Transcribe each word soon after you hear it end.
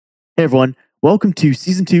Hey everyone, welcome to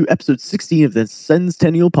Season 2, Episode 16 of the Sens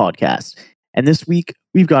podcast. And this week,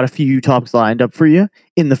 we've got a few topics lined up for you.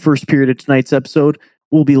 In the first period of tonight's episode,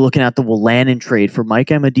 we'll be looking at the Wolanin trade for Mike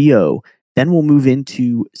Amadio. Then we'll move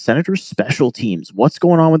into Senators special teams, what's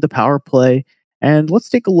going on with the power play, and let's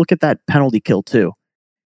take a look at that penalty kill too.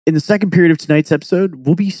 In the second period of tonight's episode,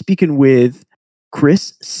 we'll be speaking with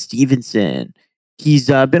Chris Stevenson. He's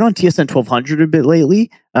been on TSN 1200 a bit lately.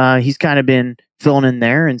 He's kind of been filling in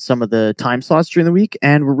there in some of the time slots during the week,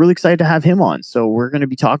 and we're really excited to have him on. So we're going to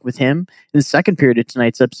be talking with him in the second period of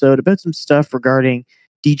tonight's episode about some stuff regarding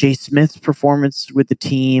DJ Smith's performance with the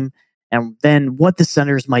team, and then what the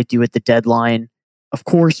Senators might do at the deadline. Of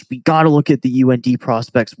course, we got to look at the UND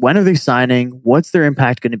prospects. When are they signing? What's their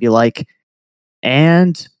impact going to be like?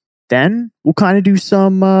 And then we'll kind of do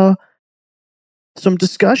some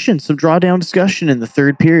discussion, some drawdown discussion in the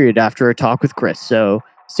third period after our talk with Chris. So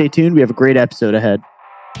stay tuned. We have a great episode ahead.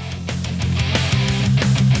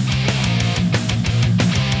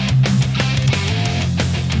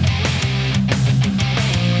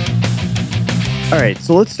 All right,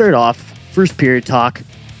 so let's start off. First period talk.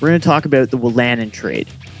 We're going to talk about the Wolanin trade.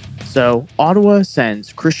 So Ottawa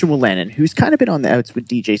sends Christian Wolanin, who's kind of been on the outs with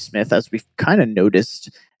DJ Smith, as we've kind of noticed.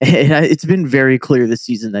 It's been very clear this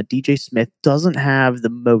season that DJ Smith doesn't have the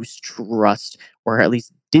most trust, or at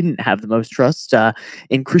least didn't have the most trust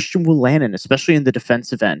in Christian Wolanin, especially in the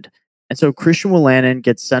defensive end. And so Christian Wolanin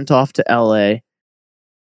gets sent off to LA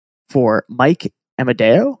for Mike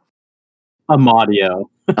Amadio.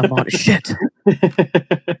 Shit.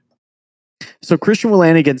 So Christian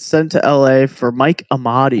Wolanin gets sent to LA for Mike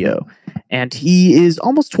Amadio, and he is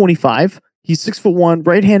almost 25. He's 6'1",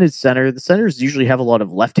 right-handed center. The centers usually have a lot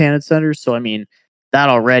of left-handed centers, so I mean that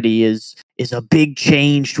already is a big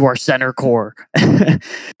change to our center core.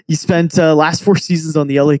 He spent last 4 seasons on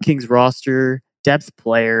the LA Kings roster, depth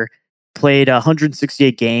player, played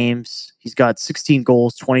 168 games. He's got 16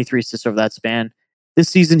 goals, 23 assists over that span. This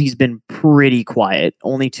season he's been pretty quiet,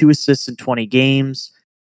 only 2 assists in 20 games.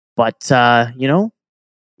 But,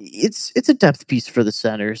 it's a depth piece for the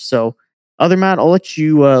Senators. So, other Matt, I'll let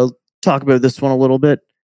you talk about this one a little bit.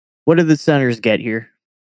 What did the Senators get here?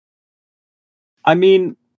 I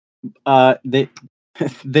mean, they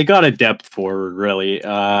got a depth forward, really.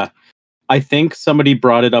 I think somebody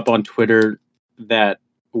brought it up on Twitter that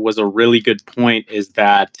was a really good point, is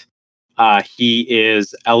that he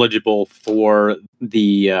is eligible for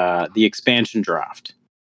the expansion draft.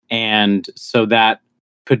 And so that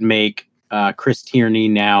could make Chris Tierney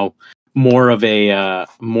now more of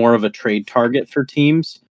a trade target for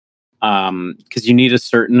teams, because you need a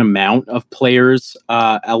certain amount of players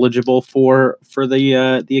eligible for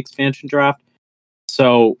the expansion draft.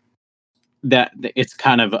 So that it's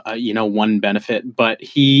kind of one benefit. But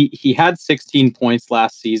he had 16 points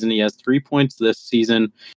last season. He has 3 points this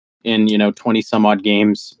season in 20 some odd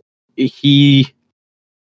games.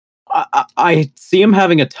 I see him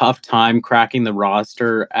having a tough time cracking the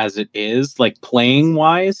roster as it is, like playing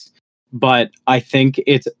wise, but I think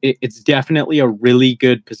it's definitely a really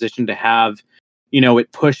good position to have.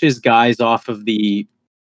 It pushes guys off of the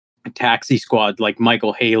taxi squad like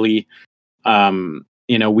Michael Haley.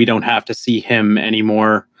 We don't have to see him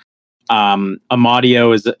anymore.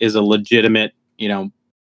 Amadio is a legitimate,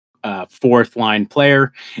 fourth line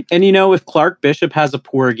player. And if Clark Bishop has a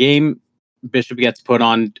poor game, Bishop gets put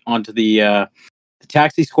onto the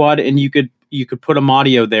taxi squad, and you could put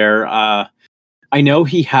Amadio there. I know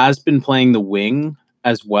he has been playing the wing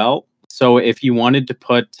as well, so if you wanted to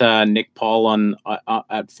put Nick Paul on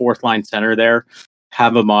at fourth line center there,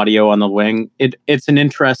 have Amadio on the wing. It's an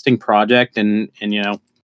interesting project, and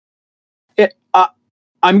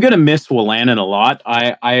I'm gonna miss Wolanin a lot.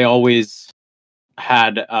 I always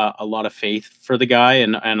had a lot of faith for the guy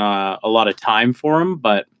and a lot of time for him,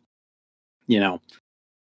 but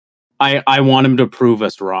I want him to prove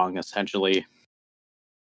us wrong, essentially.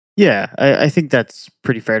 Yeah, I think that's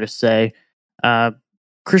pretty fair to say.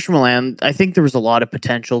 Christian Wolanin, I think there was a lot of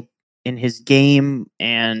potential in his game,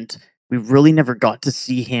 and we really never got to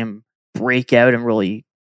see him break out and really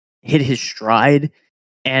hit his stride.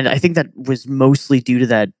 And I think that was mostly due to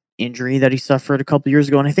that injury that he suffered a couple years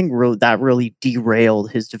ago, and I think that really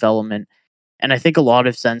derailed his development. And I think a lot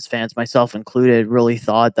of Sens fans, myself included, really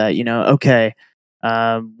thought that,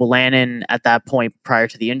 Wolanin at that point prior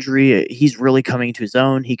to the injury, he's really coming to his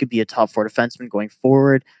own. He could be a top 4 defenseman going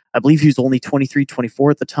forward. I believe he was only 23,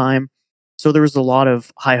 24 at the time. So there was a lot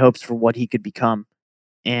of high hopes for what he could become.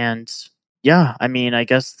 And yeah, I mean, I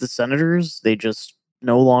guess the Senators, they just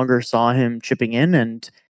no longer saw him chipping in, and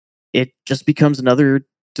it just becomes another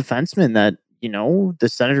defenseman that, the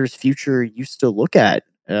Senators' future used to look at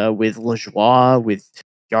with Lajoie, with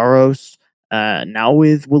Yaros, now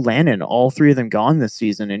with Wolanin. All three of them gone this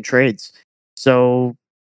season in trades. So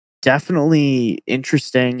definitely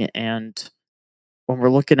interesting. And when we're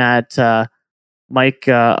looking at Mike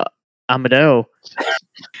Amadeo,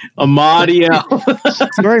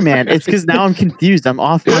 Amadio. sorry, man, it's because now I'm confused. I'm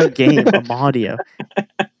off my game. Amadio.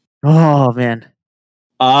 Oh man.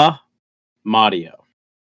 Amadio.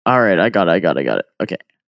 All right, I got it. Okay.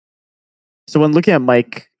 So when looking at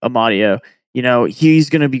Mike Amadio, he's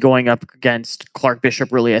going to be going up against Clark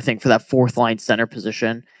Bishop, really, I think, for that fourth line center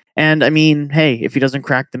position. And I mean, hey, if he doesn't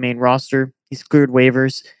crack the main roster, he's cleared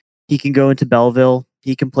waivers. He can go into Belleville.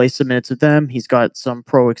 He can play some minutes with them. He's got some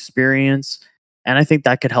pro experience. And I think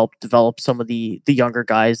that could help develop some of the younger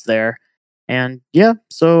guys there. And yeah,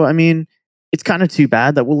 so I mean, it's kind of too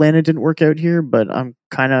bad that Wolanin didn't work out here, but I'm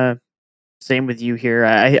kind of same with you here.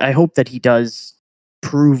 I hope that he does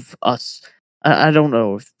prove us. I don't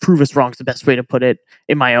know if prove us wrong is the best way to put it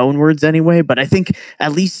in my own words anyway, but I think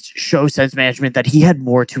at least show Sens management that he had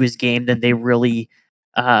more to his game than they really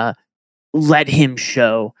let him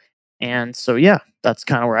show. And so, yeah, that's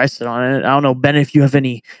kind of where I sit on it. I don't know, Ben, if you have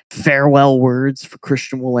any farewell words for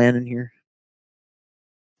Christian Wolanin here.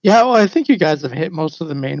 Yeah, well, I think you guys have hit most of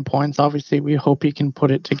the main points. Obviously, we hope he can put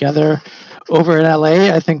it together over in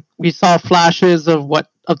LA. I think we saw flashes of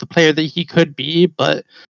the player that he could be, but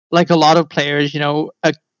like a lot of players,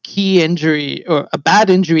 a key injury or a bad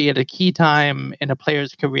injury at a key time in a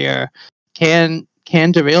player's career can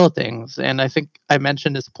derail things. And I think I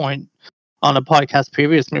mentioned this point on a podcast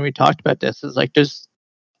previous when we talked about this. Is like there's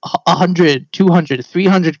 100, 200,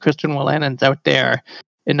 300 Christian Wolanins out there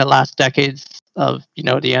in the last decades of the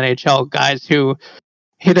NHL, guys who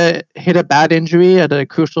hit a bad injury at a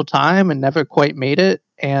crucial time and never quite made it,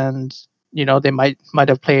 and they might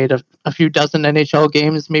have played a few dozen NHL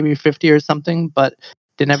games, maybe 50 or something, but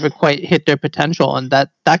they never quite hit their potential, and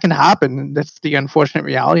that can happen. That's the unfortunate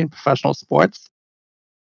reality in professional sports.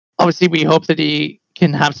 Obviously, we hope that he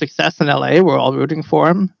can have success in LA. We're all rooting for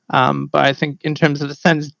him, but I think in terms of the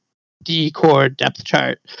Sens D-core depth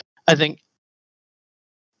chart, I think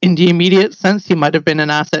in the immediate sense, he might have been an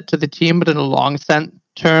asset to the team, but in the long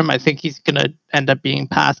term, I think he's going to end up being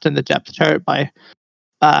passed in the depth chart by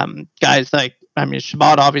guys like,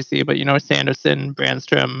 Shabbat, obviously, but, Sanderson,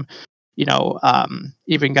 Brandstrom,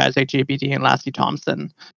 even guys like JBD and Lassie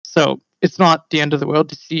Thompson. So it's not the end of the world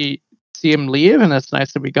to see him leave, and it's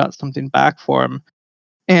nice that we got something back for him.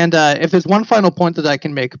 And if there's one final point that I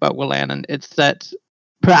can make about Wolanin, it's that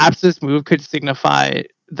perhaps this move could signify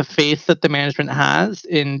the faith that the management has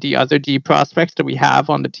in the other D prospects that we have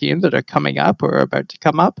on the team that are coming up or about to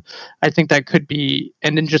come up. I think that could be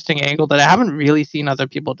an interesting angle that I haven't really seen other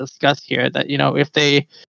people discuss here. That if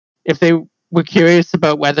they were curious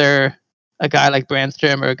about whether a guy like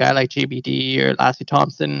Brandstrom or a guy like JBD or Lassie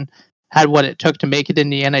Thompson had what it took to make it in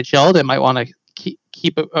the NHL, they might want to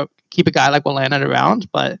keep a guy like Wolanin around.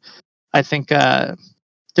 But I think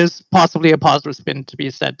there's possibly a positive spin to be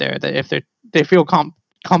said there, that if they feel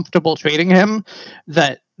comfortable trading him,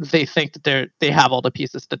 that they think that they have all the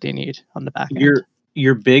pieces that they need on the back end.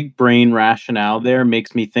 Your big brain rationale there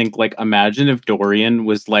makes me think, like, imagine if Dorian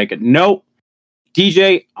was like, no,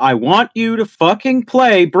 DJ, I want you to fucking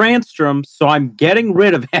play Brandstrom, so I'm getting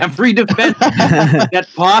rid of every defense that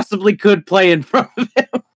possibly could play in front of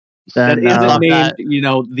him. That isn't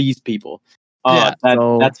named, these people.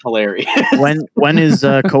 That's hilarious. When is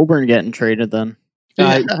Coburn getting traded then? He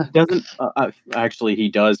doesn't. Actually, he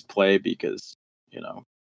does play because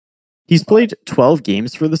he's played 12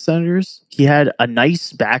 games for the Senators. He had a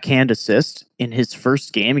nice backhand assist in his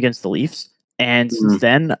first game against the Leafs, and since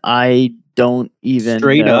then, I don't even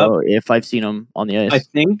know if I've seen him on the ice. I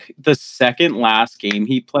think the second last game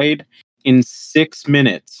he played, in 6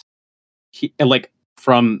 minutes,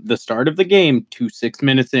 from the start of the game to 6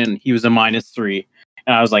 minutes in, he was a -3,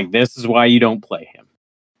 and I was like, "This is why you don't play him."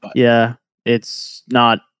 But yeah. It's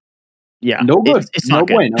not. Yeah, no good. It's no not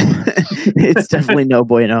bueno. It's definitely no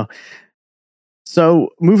bueno. So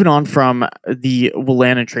moving on from the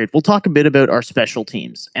Wolanin trade, we'll talk a bit about our special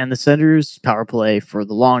teams and the Senators' power play. For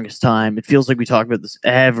the longest time, it feels like we talk about this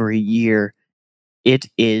every year. It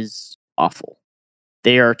is awful.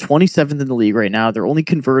 They are 27th in the league right now. They're only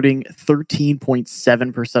converting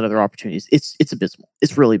 13.7% of their opportunities. It's abysmal.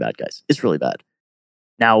 It's really bad, guys. It's really bad.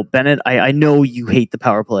 Now, Bennett, I know you hate the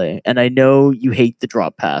power play, and I know you hate the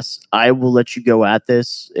drop pass. I will let you go at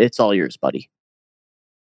this. It's all yours, buddy.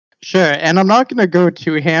 Sure, and I'm not going to go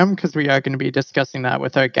to him because we are going to be discussing that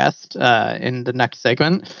with our guest in the next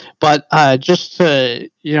segment. But just to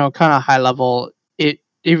kind of high level, it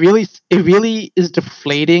really is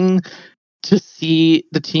deflating to see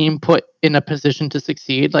the team put in a position to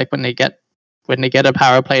succeed, like when they get a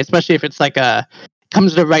power play, especially if it's like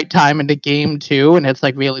comes at the right time in the game too, and it's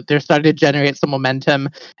like really they're starting to generate some momentum,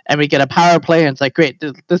 and we get a power play, and it's like great.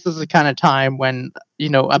 This is the kind of time when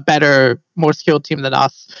a better, more skilled team than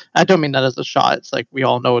us. I don't mean that as a shot. It's like we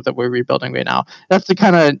all know that we're rebuilding right now. That's the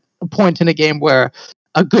kind of point in a game where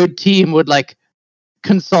a good team would like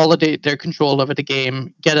consolidate their control over the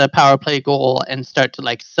game, get a power play goal, and start to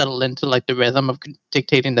like settle into like the rhythm of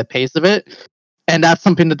dictating the pace of it. And that's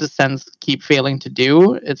something that the Sens keep failing to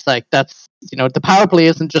do. It's like that's the power play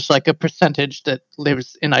isn't just like a percentage that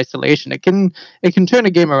lives in isolation. It can turn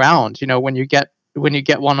a game around. When you get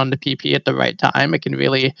one on the PP at the right time, it can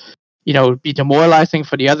really be demoralizing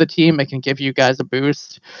for the other team. It can give you guys a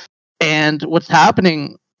boost. And what's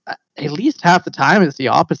happening at least half the time is the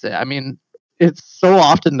opposite. I mean, it's so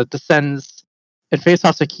often that the Sens and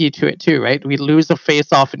faceoffs are key to it too, right? We lose a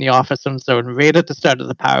faceoff in the offensive zone right at the start of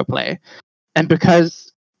the power play. And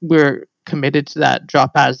because we're committed to that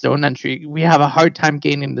drop pass zone entry, we have a hard time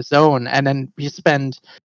gaining the zone. And then we spend,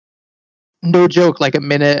 no joke, like a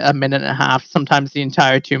minute and a half, sometimes the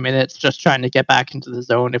entire 2 minutes just trying to get back into the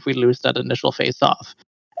zone if we lose that initial face-off.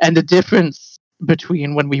 And the difference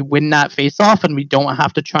between when we win that face-off and we don't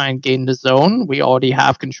have to try and gain the zone, we already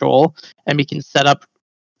have control and we can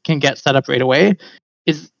get set up right away,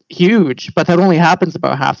 is huge. But that only happens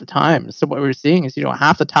about half the time. So what we're seeing is,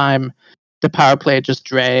 half the time the power play just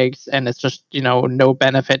drags and it's just, no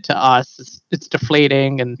benefit to us. It's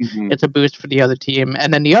deflating and it's a boost for the other team.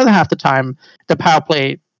 And then the other half the time, the power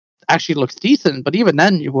play actually looks decent, but even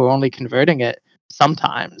then you were only converting it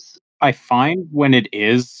sometimes. I find when it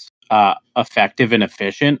is effective and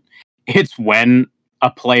efficient, it's when a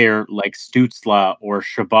player like Stützle or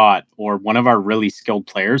Shabbat or one of our really skilled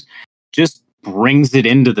players just brings it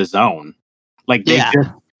into the zone. Like they just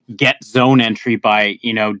get zone entry by,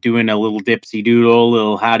 doing a little dipsy doodle,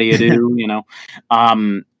 little how do you do,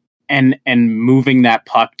 and moving that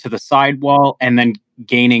puck to the sidewall and then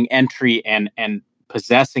gaining entry and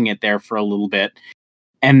possessing it there for a little bit.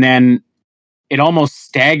 And then it almost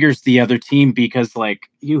staggers the other team because like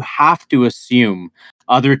you have to assume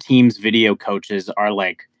other teams' video coaches are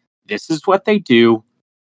like, this is what they do.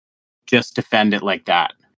 Just defend it like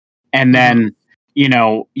that. And then,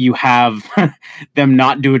 you have them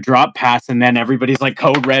not do a drop pass and then everybody's like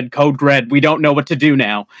code red. We don't know what to do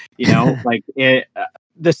now. Like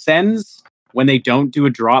the Sens, when they don't do a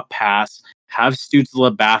drop pass, have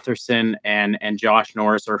Stützle, Batherson and Josh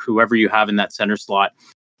Norris or whoever you have in that center slot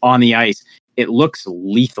on the ice. It looks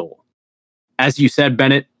lethal. As you said,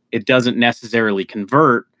 Bennett, it doesn't necessarily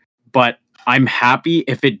convert, but I'm happy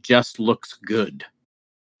if it just looks good.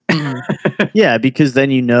 Yeah, because then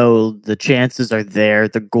the chances are there,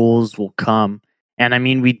 the goals will come. And I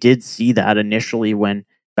mean, we did see that initially when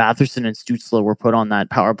Batherson and Stützle were put on that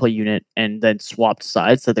power play unit and then swapped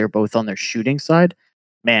sides so they're both on their shooting side.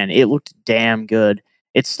 Man, it looked damn good.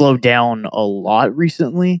 It slowed down a lot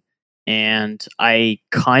recently. And I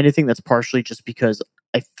kind of think that's partially just because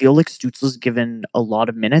I feel like Stützle's given a lot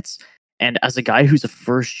of minutes. And as a guy who's a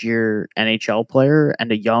first-year NHL player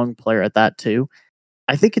and a young player at that too,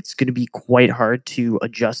 I think it's going to be quite hard to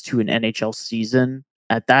adjust to an NHL season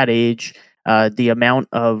at that age. The amount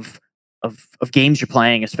of games you're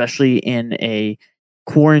playing, especially in a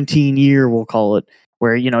quarantine year, we'll call it,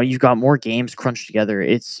 where you've got more games crunched together.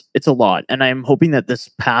 It's a lot, and I'm hoping that this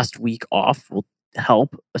past week off will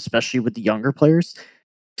help, especially with the younger players,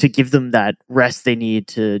 to give them that rest they need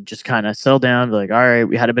to just kind of settle down. Be like, all right,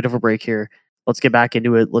 we had a bit of a break here. Let's get back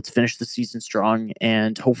into it. Let's finish the season strong,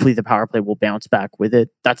 and hopefully the power play will bounce back with it.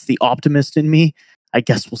 That's the optimist in me. I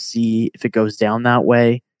guess we'll see if it goes down that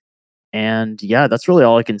way. And yeah, that's really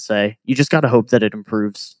all I can say. You just got to hope that it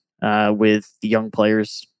improves with the young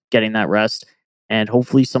players getting that rest, and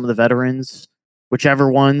hopefully some of the veterans,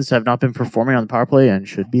 whichever ones have not been performing on the power play and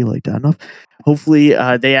should be like that enough, hopefully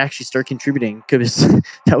they actually start contributing, because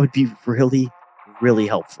that would be really, really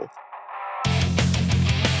helpful.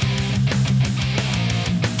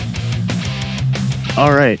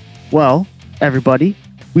 All right. Well, everybody,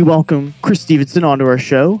 we welcome Chris Stevenson onto our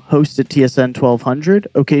show, host at TSN 1200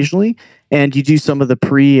 occasionally, and you do some of the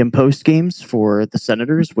pre and post games for the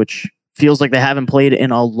Senators, which feels like they haven't played in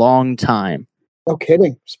a long time. No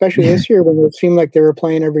kidding. Especially this year when it seemed like they were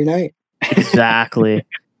playing every night. Exactly.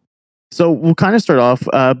 So we'll kind of start off.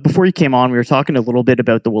 Before you came on, we were talking a little bit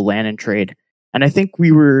about the Wolanin trade. And I think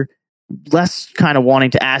we were less kind of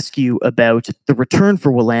wanting to ask you about the return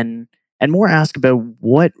for Wolanin and more ask about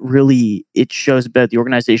what really it shows about the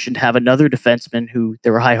organization to have another defenseman who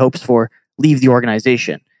there were high hopes for leave the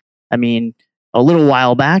organization. I mean, a little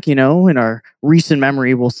while back, in our recent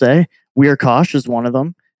memory, we'll say. Weirkosh is one of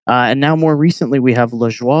them. And now more recently, we have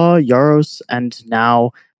Lajoie, Yaros, and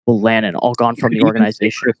now Lannon, all gone from the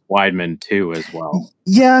organization. Chris Weidman too, as well.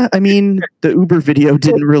 Yeah, I mean, the Uber video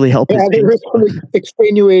didn't really help. Yeah, there were some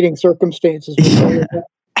extenuating circumstances.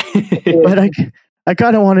 But I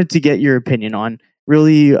kind of wanted to get your opinion on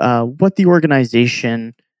really what the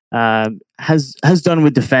organization has done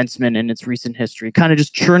with defensemen in its recent history, kind of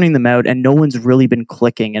just churning them out, and no one's really been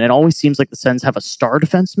clicking. And it always seems like the Sens have a star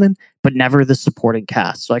defenseman, but never the supporting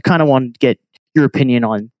cast. So I kind of wanted to get your opinion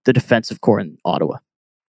on the defensive core in Ottawa.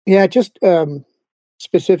 Yeah, just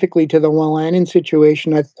specifically to the Wolanin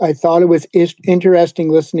situation, I thought it was interesting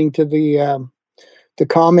listening to the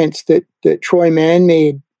comments that Troy Mann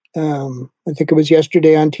made. I think it was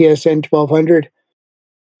yesterday on TSN 1200,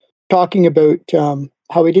 talking about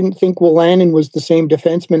how he didn't think Wolanin was the same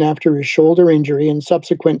defenseman after his shoulder injury and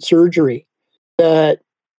subsequent surgery. That,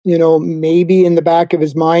 maybe in the back of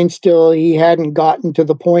his mind still he hadn't gotten to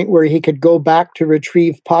the point where he could go back to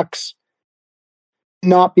retrieve pucks,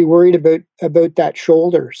 not be worried about that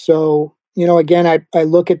shoulder. So, again, I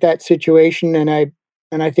look at that situation and I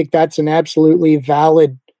think that's an absolutely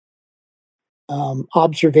valid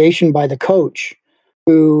observation by the coach,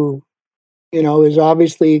 who, is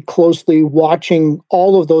obviously closely watching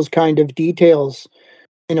all of those kind of details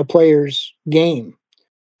in a player's game,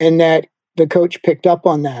 and that the coach picked up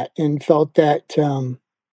on that and felt that,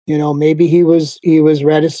 maybe he was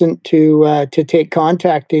reticent to take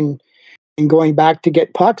contact in going back to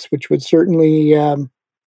get pucks, which would certainly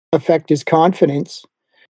affect his confidence.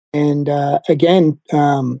 And again,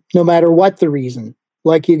 no matter what the reason,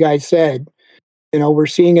 like you guys said, we're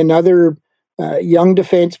seeing another young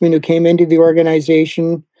defenseman who came into the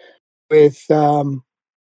organization with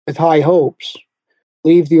high hopes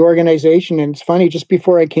leave the organization. And it's funny, just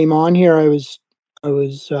before I came on here, they're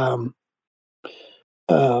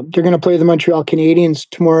going to play the Montreal Canadiens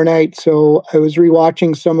tomorrow night. So I was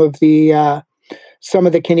rewatching some of the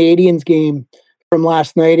Canadiens game from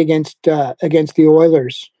last night against the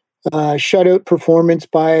Oilers. Shutout performance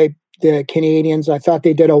by the Canadiens. I thought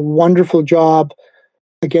they did a wonderful job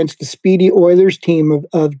against the speedy Oilers team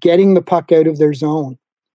of getting the puck out of their zone.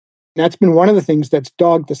 And that's been one of the things that's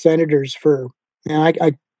dogged the Senators for,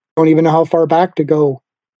 I don't even know how far back to go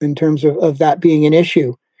in terms of that being an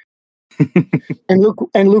issue. and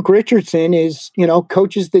Luke Richardson is,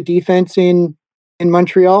 coaches the defense in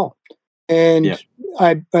Montreal. And yeah.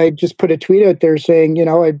 I just put a tweet out there saying,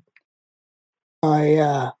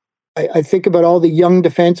 I think about all the young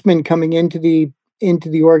defensemen coming into the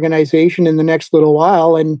organization in the next little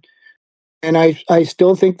while, and I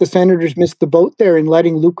still think the Senators missed the boat there in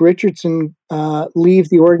letting Luke Richardson leave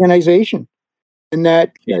the organization, and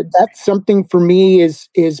that's something for me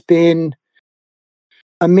is been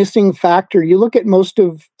a missing factor. You look at most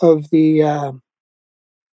of the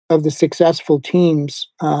successful teams,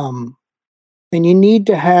 and you need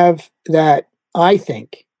to have that. I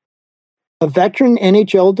think a veteran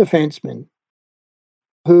NHL defenseman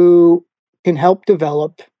who can help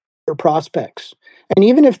develop their prospects, and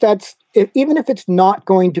even if it's not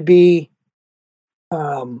going to be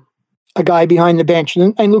a guy behind the bench,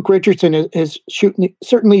 and Luke Richardson has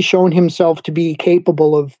certainly shown himself to be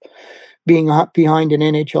capable of being behind an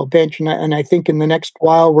NHL bench, and I think in the next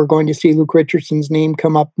while we're going to see Luke Richardson's name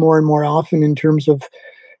come up more and more often in terms of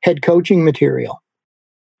head coaching material.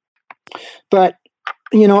 But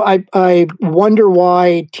I wonder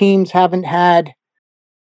why teams haven't had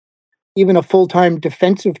even a full-time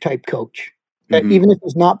defensive type coach. That even if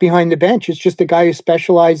he's not behind the bench, it's just a guy who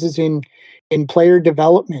specializes in player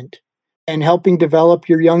development and helping develop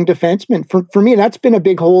your young defensemen. For me, that's been a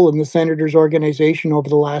big hole in the Senators organization over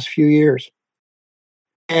the last few years.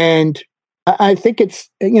 And I think it's,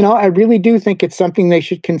 I really do think it's something they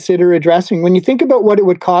should consider addressing. When you think about what it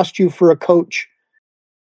would cost you for a coach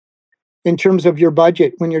in terms of your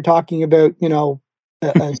budget, when you're talking about,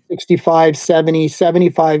 a 65, 70,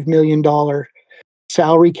 $75 million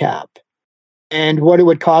salary cap, and what it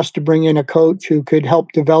would cost to bring in a coach who could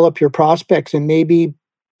help develop your prospects and maybe,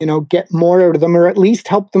 get more out of them, or at least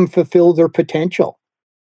help them fulfill their potential.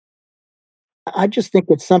 I just think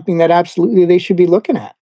it's something that absolutely they should be looking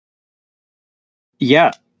at.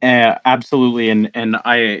 Yeah, absolutely. And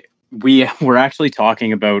we were actually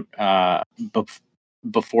talking about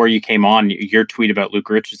before you came on, your tweet about Luke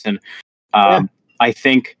Richardson. Yeah. I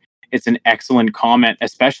think it's an excellent comment,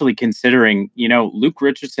 especially considering, Luke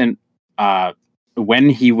Richardson, when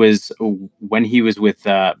he was with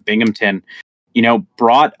Binghamton,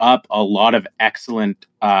 brought up a lot of excellent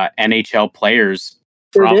NHL players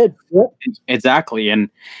Sure did. Yep. Exactly, and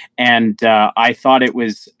I thought it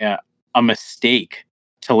was a mistake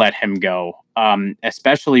to let him go,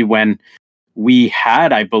 especially when we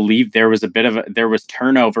had, I believe, there was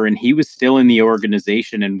turnover, and he was still in the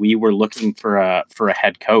organization, and we were looking for a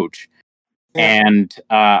head coach. Yeah. And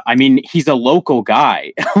I mean, he's a local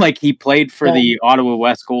guy. Like, he played for the Ottawa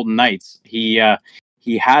West Golden Knights. He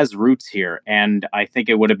has roots here, and I think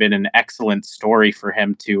it would have been an excellent story for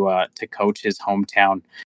him to coach his hometown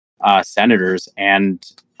Senators. And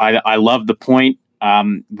I love the point.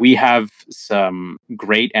 We have some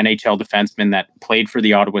great NHL defensemen that played for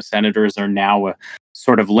the Ottawa Senators, are now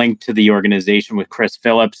sort of linked to the organization with Chris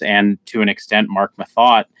Phillips and, to an extent, Mark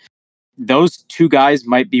Mathot. Those two guys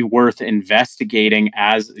might be worth investigating,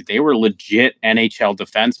 as they were legit NHL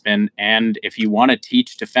defensemen. And if you want to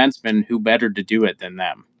teach defensemen, who better to do it than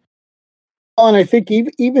them? Well, and I think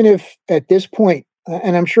even if at this point,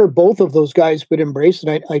 and I'm sure both of those guys would embrace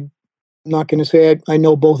it. I'm not going to say I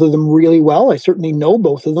know both of them really well. I certainly know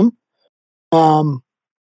both of them.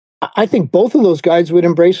 I think both of those guys would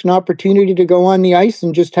embrace an opportunity to go on the ice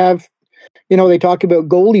and just have, they talk about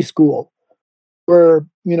goalie school, where,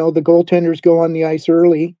 the goaltenders go on the ice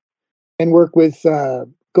early and work with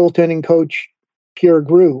goaltending coach Pierre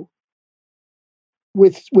Groux.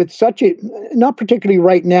 With such a, not particularly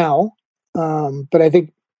right now, but I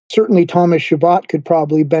think certainly Thomas Chabot could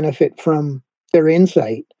probably benefit from their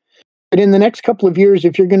insight. But in the next couple of years,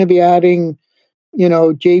 if you're going to be adding,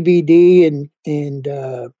 JBD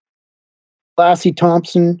and Lassie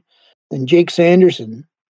Thompson and Jake Sanderson,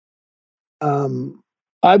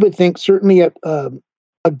 I would think certainly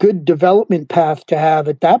a good development path to have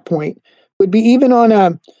at that point would be, even on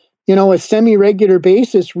a semi-regular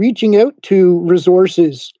basis, reaching out to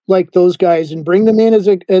resources like those guys and bring them in as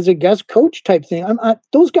a guest coach type thing.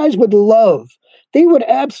 Those guys they would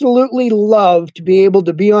absolutely love to be able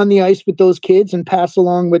to be on the ice with those kids and pass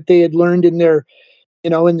along what they had learned in their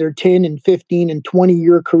 10 and 15 and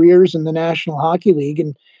 20-year careers in the National Hockey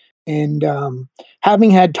League. And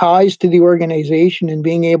having had ties to the organization and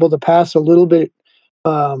being able to pass along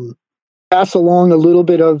a little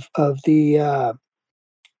bit of the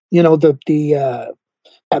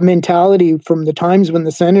that mentality from the times when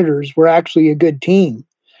the Senators were actually a good team,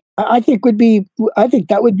 I think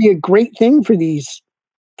that would be a great thing for these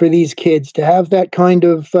kids to have that kind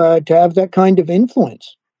of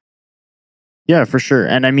influence. Yeah, for sure.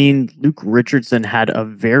 And I mean, Luke Richardson had a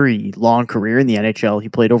very long career in the NHL. He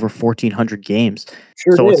played over 1,400 games.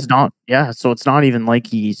 Sure so did. it's not even like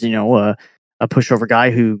he's, a pushover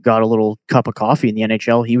guy who got a little cup of coffee in the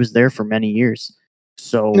NHL. He was there for many years.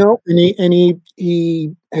 So and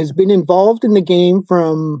he has been involved in the game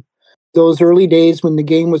from those early days when the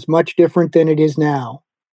game was much different than it is now,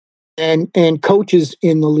 and coaches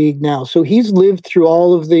in the league now. So he's lived through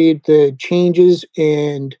all of the changes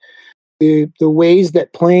and the ways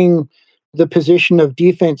that playing the position of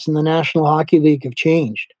defense in the National Hockey League have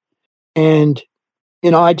changed. And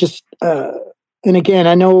I just and again,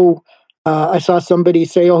 I know. I saw somebody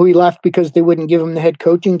say, he left because they wouldn't give him the head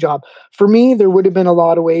coaching job. For me, there would have been a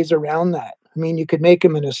lot of ways around that. I mean, you could make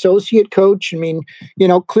him an associate coach. I mean,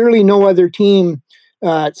 clearly no other team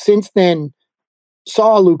since then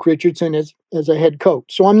saw Luke Richardson as a head coach.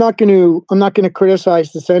 So I'm not going to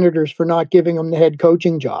criticize the Senators for not giving him the head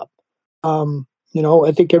coaching job.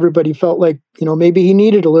 I think everybody felt like, maybe he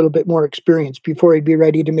needed a little bit more experience before he'd be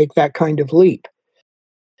ready to make that kind of leap.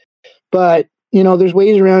 But there's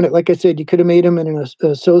ways around it. Like I said, you could have made him an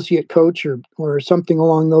associate coach or something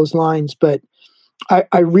along those lines. But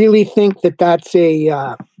I really think that that's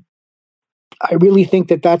a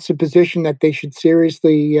position that they should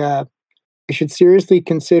seriously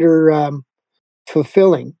consider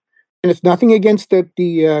fulfilling. And it's nothing against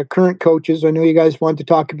the current coaches. I know you guys want to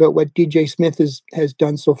talk about what DJ Smith has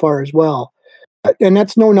done so far as well. And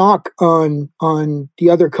that's no knock on the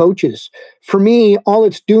other coaches. For me, all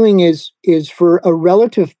it's doing is for a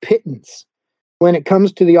relative pittance when it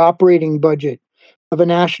comes to the operating budget of a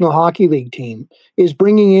National Hockey League team, is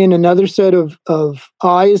bringing in another set of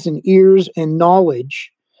eyes and ears and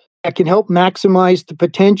knowledge that can help maximize the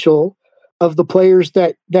potential of the players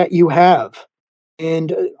that you have.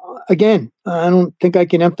 And again, I don't think I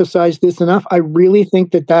can emphasize this enough. I really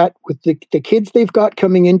think that with the kids they've got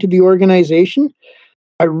coming into the organization,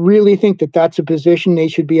 I really think that that's a position they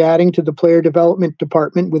should be adding to the player development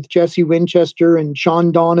department with Jesse Winchester and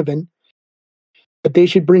Sean Donovan. But they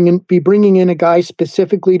should be bringing in a guy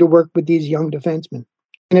specifically to work with these young defensemen.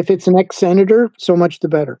 And if it's an ex-Senator, so much the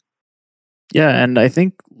better. Yeah, and I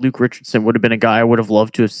think Luke Richardson would have been a guy I would have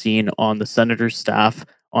loved to have seen on the Senators staff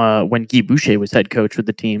when Guy Boucher was head coach with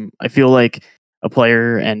the team. I feel like a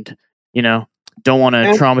player, and don't want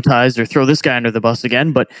to traumatize or throw this guy under the bus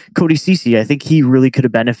again. But Cody Ceci, I think he really could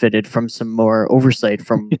have benefited from some more oversight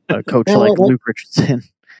from a coach like Luke Richardson.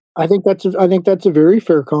 I think that's a very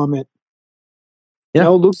fair comment. Yeah.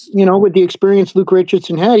 Luke, with the experience Luke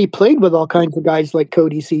Richardson had, he played with all kinds of guys like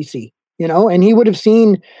Cody Ceci, and he would have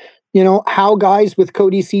seen, how guys with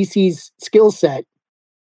Cody Ceci's skill set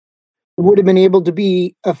would have been able to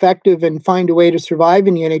be effective and find a way to survive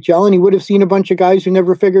in the NHL. And he would have seen a bunch of guys who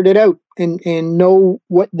never figured it out and know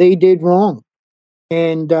what they did wrong.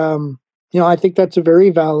 And, I think that's a very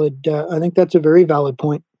valid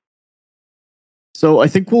point. So I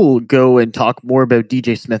think we'll go and talk more about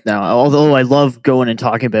DJ Smith now. Although I love going and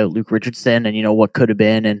talking about Luke Richardson and, what could have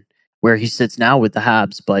been and where he sits now with the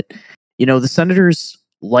Habs. But, the Senators,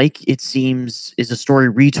 like it seems is a story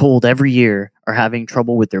retold every year, are having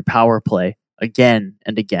trouble with their power play again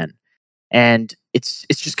and again. And it's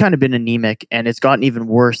just kind of been anemic, and it's gotten even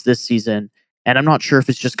worse this season. And I'm not sure if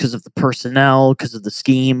it's just because of the personnel, because of the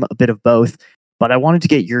scheme, a bit of both. But I wanted to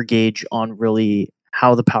get your gauge on really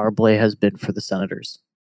how the power play has been for the Senators.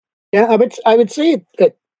 Yeah, I would say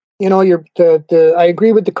that I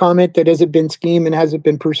agree with the comment that has it been scheme and has it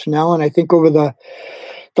been personnel, and I think over the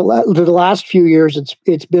last few years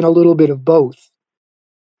it's been a little bit of both.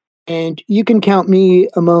 And you can count me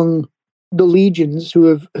among the legions who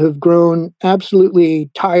have grown absolutely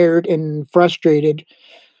tired and frustrated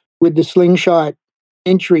with the slingshot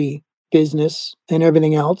entry business and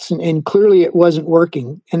everything else, and clearly it wasn't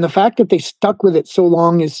working. And the fact that they stuck with it so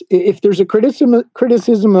long is, if there's a criticism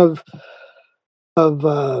of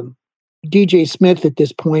DJ Smith at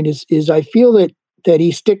this point, is I feel that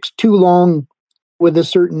he sticks too long with a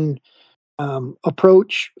certain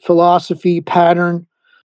approach, philosophy, pattern,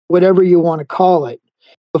 whatever you want to call it,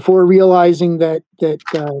 before realizing that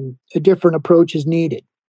a different approach is needed.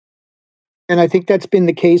 And I think that's been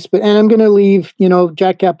the case. And I'm going to leave,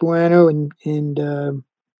 Jack Capuano and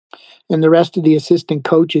the rest of the assistant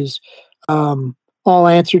coaches all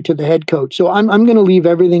answer to the head coach. So I'm going to leave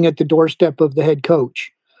everything at the doorstep of the head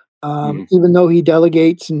coach. Even though he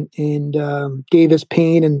delegates and Davis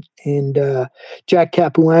Payne and Jack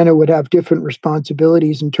Capuano would have different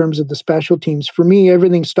responsibilities in terms of the special teams. For me,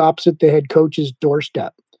 everything stops at the head coach's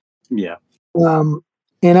doorstep. Yeah.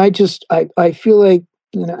 And I feel like,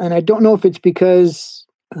 and I don't know if it's because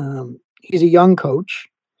he's a young coach,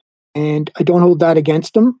 and I don't hold that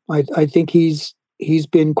against him. I think he's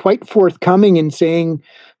been quite forthcoming in saying,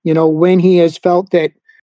 when he has felt that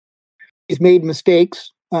he's made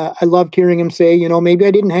mistakes. I loved hearing him say, maybe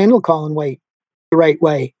I didn't handle Colin White the right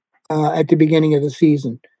way at the beginning of the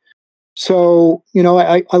season. So,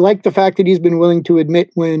 I like the fact that he's been willing to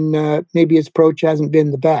admit when maybe his approach hasn't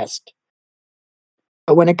been the best.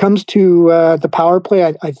 But when it comes to the power play,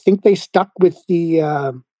 I think they stuck with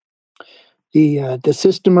the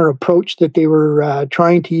system or approach that they were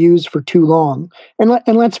trying to use for too long. And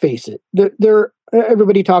let's face it,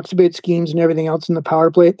 everybody talks about schemes and everything else in the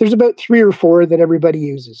power play. There's about 3 or 4 that everybody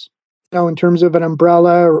uses. In terms of an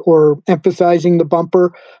umbrella or emphasizing the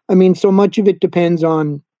bumper. I mean, so much of it depends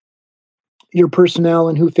on your personnel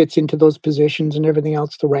and who fits into those positions and everything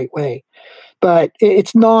else the right way. But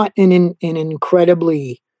it's not an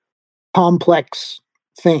incredibly complex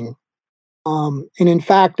thing. And in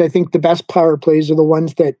fact, I think the best power plays are the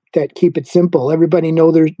ones that keep it simple. Everybody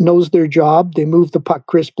knows their job. They move the puck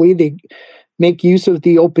crisply. They make use of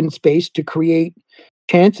the open space to create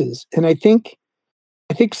chances. And I think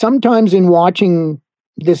sometimes in watching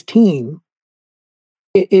this team,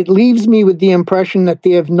 it leaves me with the impression that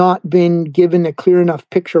they have not been given a clear enough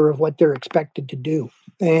picture of what they're expected to do.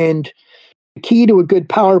 And the key to a good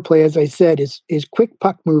power play, as I said, is quick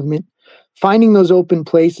puck movement, finding those open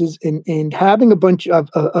places, and having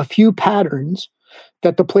a few patterns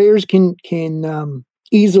that the players can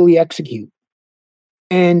easily execute.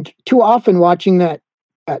 And too often, watching that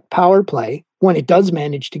power play, when it does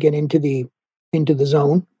manage to get into the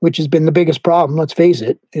zone, which has been the biggest problem, let's face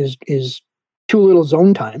it, is too little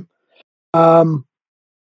zone time. It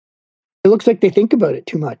looks like they think about it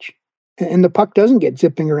too much, and the puck doesn't get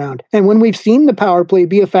zipping around. And when we've seen the power play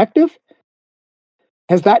be effective,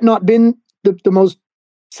 has that not been the most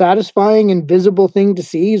satisfying and visible thing to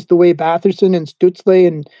see? Is the way Batherson and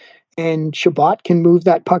Stützle and Shabbat can move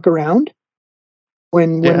that puck around?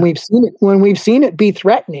 When we've seen it be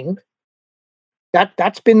threatening,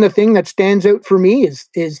 that's been the thing that stands out for me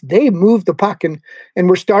is they move the puck, and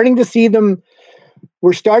we're starting to see them.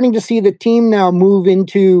 We're starting to see the team now move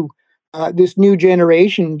into this new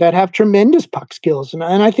generation that have tremendous puck skills, and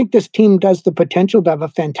I think this team does the potential to have a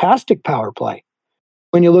fantastic power play.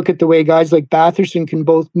 when you look at the way guys like Batherson can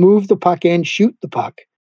both move the puck and shoot the puck,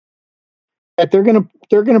 that they're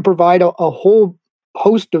gonna provide a whole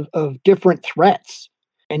host of different threats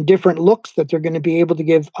and different looks that they're going to be able to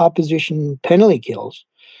give opposition penalty kills.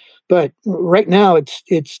 But right now,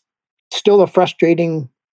 it's still a frustrating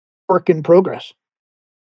work in progress.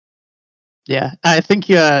 Yeah, I think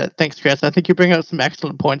thanks, Chris. I think you bring out some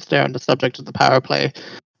excellent points there on the subject of the power play.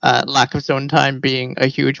 Lack of zone time being a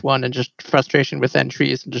huge one, and just frustration with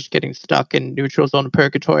entries and just getting stuck in neutral zone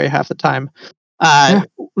purgatory half the time.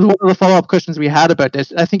 One of the follow-up questions we had about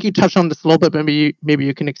this, I think you touched on this a little bit, but maybe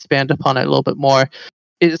you can expand upon it a little bit more.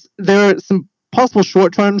 Is there some possible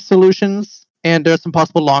short-term solutions, and there are some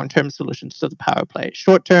possible long-term solutions to the power play?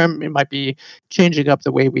 Short-term, it might be changing up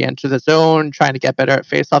the way we enter the zone, trying to get better at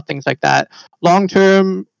face-off, things like that.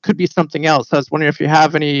 Long-term could be something else. I was wondering if you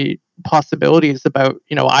have any possibilities about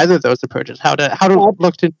either of those approaches. How to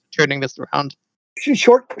look to turning this around.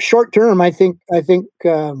 Short-term, I think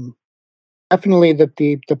definitely that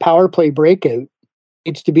the power play breakout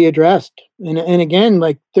needs to be addressed. And again,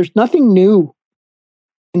 like, there's nothing new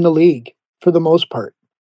in the league for the most part.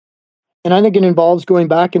 And I think it involves going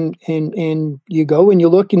back and you go and you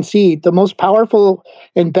look and see the most powerful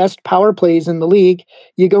and best power plays in the league.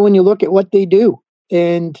 You go and you look at what they do,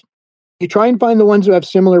 and you try and find the ones who have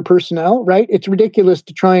similar personnel, right? It's ridiculous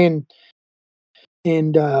to try and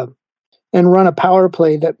run a power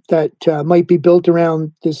play that might be built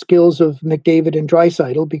around the skills of McDavid and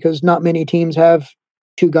Draisaitl, because not many teams have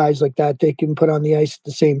two guys like that they can put on the ice at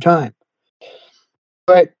the same time.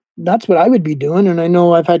 But that's what I would be doing, and I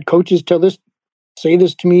know I've had coaches say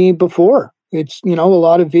this to me before. It's a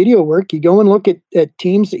lot of video work. You go and look at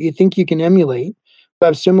teams that you think you can emulate, who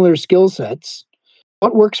have similar skill sets.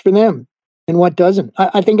 What works for them and what doesn't?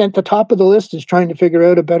 I think at the top of the list is trying to figure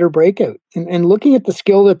out a better breakout. And looking at the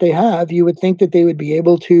skill that they have, you would think that they would be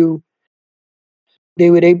able to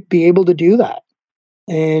do that.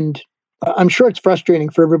 And I'm sure it's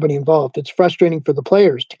frustrating for everybody involved. It's frustrating for the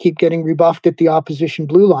players to keep getting rebuffed at the opposition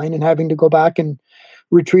blue line and having to go back and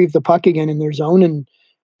retrieve the puck again in their zone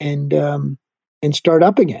and start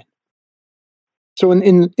up again. So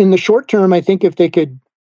in the short term, I think if they could,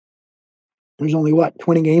 there's only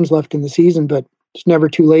 20 games left in the season, but it's never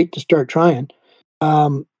too late to start trying.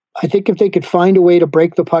 I think if they could find a way to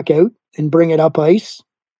break the puck out and bring it up ice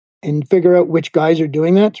and figure out which guys are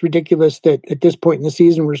doing that. It's ridiculous that at this point in the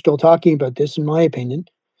season we're still talking about this, in my opinion.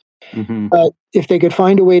 Mm-hmm. But if they could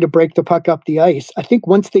find a way to break the puck up the ice, I think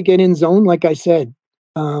once they get in zone, like I said,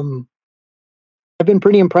 I've been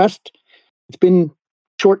pretty impressed. It's been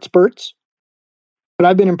short spurts, but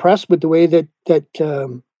I've been impressed with the way that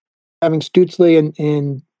having Stutzle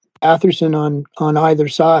and Batherson on either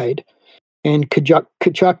side, and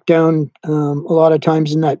Kachuk down a lot of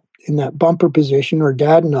times in that bumper position, or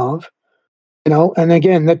Dadonov, and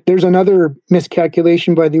again, that there's another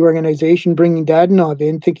miscalculation by the organization bringing Dadonov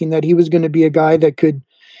in, thinking that he was going to be a guy that could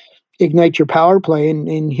ignite your power play,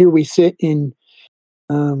 and here we sit in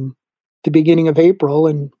the beginning of April,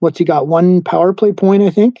 and what's he got? One power play point, I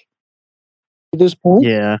think, at this point.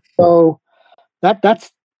 Yeah. So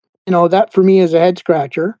that's that for me is a head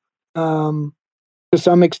scratcher to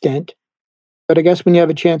some extent. But I guess when you have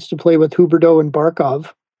a chance to play with Huberdeau and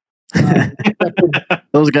Barkov,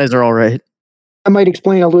 those guys are all right. I might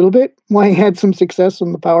explain a little bit why he had some success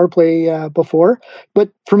on the power play before. But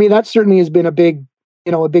for me, that certainly has been a big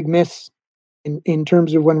miss in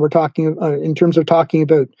terms of when we're talking in terms of talking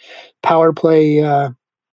about power play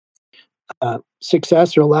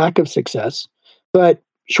success or lack of success. But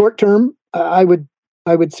short term, I would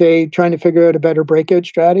say trying to figure out a better breakout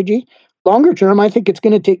strategy. Longer term, I think it's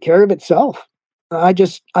going to take care of itself. I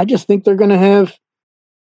just think they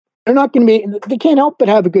can't help but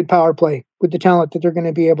have a good power play with the talent that they're going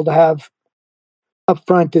to be able to have up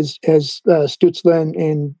front as Stutzle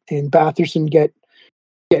and Batherson get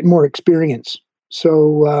more experience.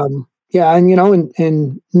 So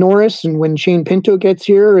and Norris, and when Shane Pinto gets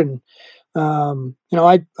here, and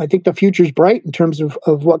I think the future's bright in terms of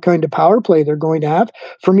what kind of power play they're going to have.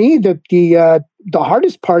 For me, the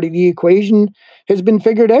hardest part of the equation has been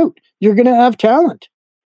figured out. You're going to have talent.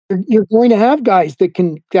 You're going to have guys that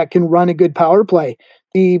can run a good power play.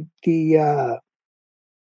 The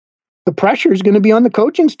pressure is going to be on the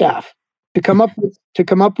coaching staff to come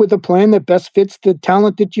up with a plan that best fits the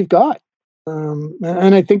talent that you've got.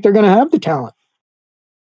 And I think they're going to have the talent.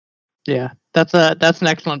 Yeah, that's an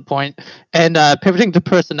excellent point. And pivoting to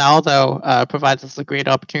personnel, though, provides us a great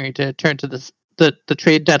opportunity to turn to the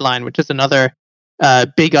trade deadline, which is another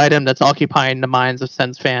big item that's occupying the minds of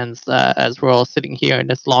Sens fans as we're all sitting here in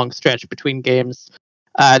this long stretch between games.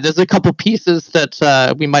 There's a couple pieces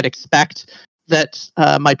that we might expect that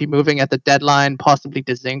might be moving at the deadline, possibly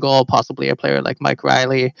Dzingel, possibly a player like Mike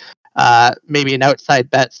Riley, maybe an outside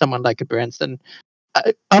bet, someone like a Branson.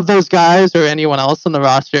 Of those guys or anyone else on the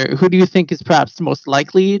roster, who do you think is perhaps most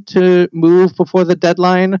likely to move before the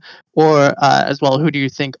deadline? Or as well, who do you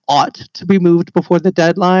think ought to be moved before the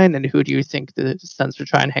deadline? And who do you think the Sens will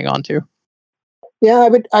try and hang on to? Yeah,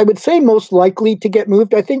 I would say most likely to get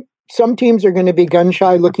moved. I think some teams are going to be gun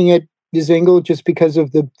shy looking at Dzingel just because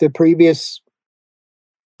of the previous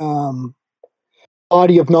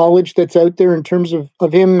body of knowledge that's out there in terms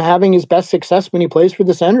of him having his best success when he plays for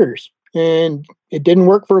the Senators. And it didn't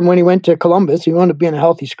work for him when he went to Columbus. He wound up being a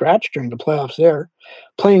healthy scratch during the playoffs there,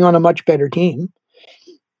 playing on a much better team.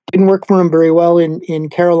 Didn't work for him very well in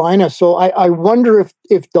Carolina. So I wonder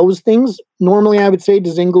if those things, normally I would say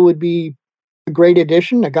Dzingel would be a great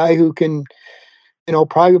addition, a guy who can,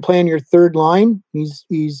 probably play on your third line.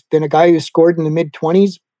 He's been a guy who scored in the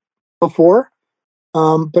mid-20s before.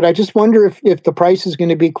 But I just wonder if the price is going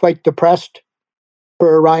to be quite depressed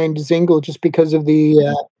for Ryan Dzingel just because of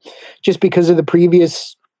the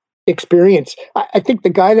previous experience. I think the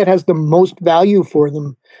guy that has the most value for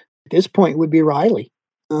them at this point would be Riley.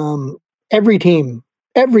 Every team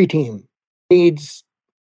needs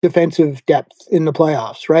defensive depth in the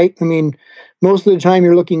playoffs, right? I mean, most of the time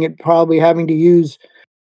you're looking at probably having to use,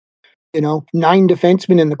 9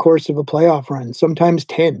 defensemen in the course of a playoff run, sometimes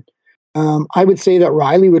 10. I would say that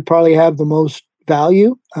Riley would probably have the most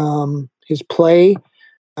value. His play,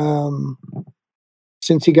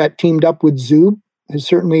 since he got teamed up with Zub, has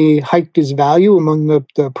certainly hiked his value among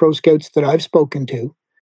the pro scouts that I've spoken to.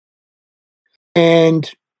 And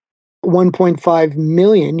 $1.5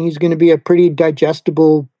 million, he's going to be a pretty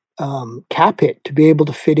digestible cap hit to be able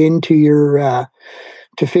to fit into your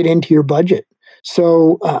budget.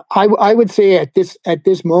 So I would say at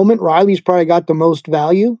this moment, Riley's probably got the most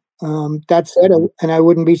value. That said, and I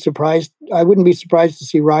wouldn't be surprised to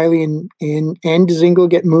see Riley and Dzingel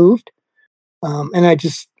get moved. And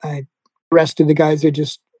the rest of the guys are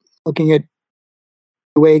just looking at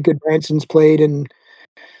the way Goodbranson's played and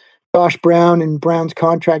Josh Brown and Brown's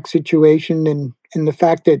contract situation and the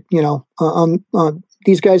fact that,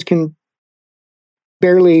 these guys can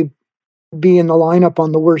barely be in the lineup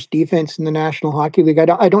on the worst defense in the National Hockey League.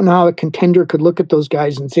 I don't know how a contender could look at those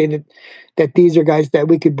guys and say that these are guys that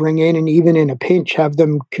we could bring in and even in a pinch have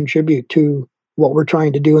them contribute to what we're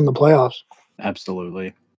trying to do in the playoffs.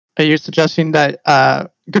 Absolutely. Are you suggesting that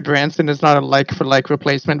Goodbranson is not a like-for-like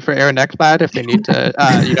replacement for Aaron Ekblad if they need to,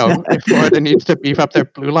 if Florida needs to beef up their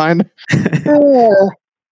blue line?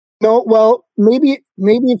 No, well, maybe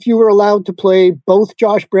if you were allowed to play both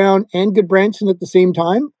Josh Brown and Goodbranson at the same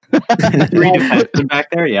time. 3 defensemen back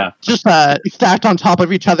there, yeah. Just stacked on top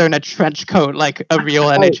of each other in a trench coat like a real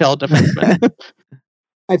NHL defenseman.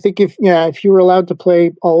 I think if you were allowed to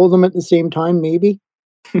play all of them at the same time, maybe.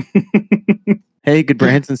 Hey,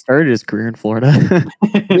 Goodbranson started his career in Florida.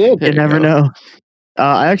 You never know.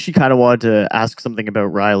 I actually kind of wanted to ask something about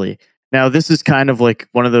Riley. Now, this is kind of like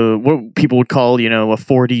one of what people would call, a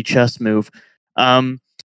 4D chess move.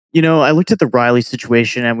 I looked at the Riley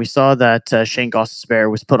situation and we saw that Shane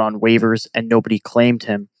Gostisbehere was put on waivers and nobody claimed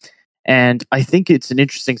him. And I think it's an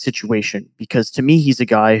interesting situation because to me, he's a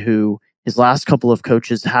guy who his last couple of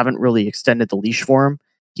coaches haven't really extended the leash for him.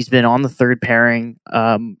 He's been on the third pairing.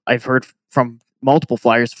 I've heard from multiple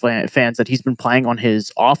Flyers fans that he's been playing on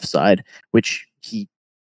his offside, which he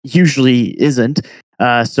usually isn't.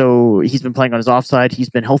 So he's been playing on his offside. He's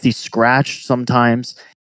been healthy scratch sometimes.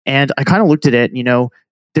 And I kind of looked at it,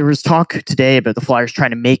 there was talk today about the Flyers trying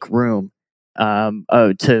to make room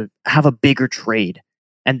to have a bigger trade.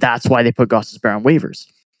 And that's why they put Gostisbehere on waivers.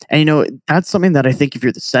 And, that's something that I think if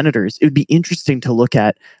you're the Senators, it would be interesting to look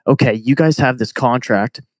at, okay, you guys have this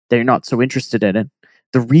contract that you're not so interested in it.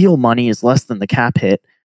 The real money is less than the cap hit.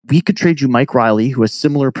 We could trade you Mike Riley, who has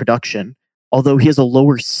similar production, although he has a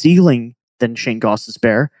lower ceiling than Shane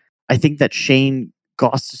Gostisbehere. I think that Shane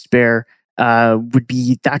Gostisbehere would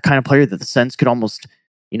be that kind of player that the Sens could almost,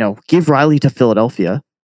 give Riley to Philadelphia.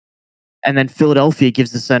 And then Philadelphia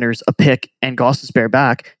gives the Senators a pick and Gostisbehere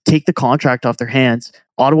back, take the contract off their hands.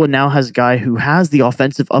 Ottawa now has a guy who has the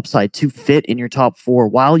offensive upside to fit in your top 4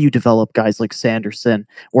 while you develop guys like Sanderson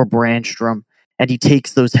or Brandstrom. And he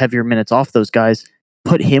takes those heavier minutes off those guys,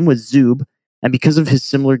 put him with Zub. And because of his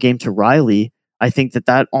similar game to Riley, I think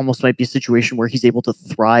that almost might be a situation where he's able to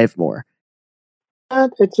thrive more.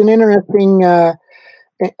 It's an interesting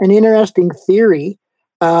theory.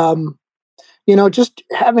 Just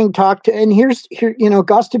having talked to, and here,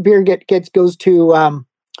 Gostisbehere goes to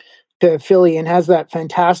Philly and has that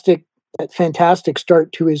fantastic fantastic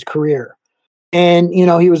start to his career. And,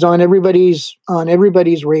 he was on everybody's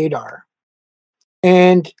radar.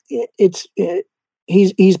 And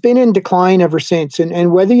he's been in decline ever since.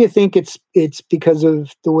 And whether you think it's because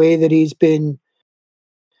of the way that he's been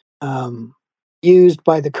used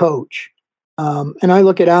by the coach. And I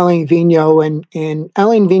look at Alain Vigneault, and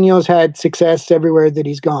Alain Vigneault's had success everywhere that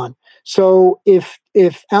he's gone. So if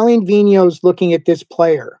Alain Vigneault's looking at this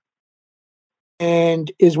player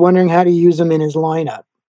and is wondering how to use him in his lineup,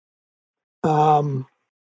 for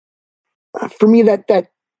me that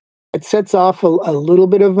it sets off a little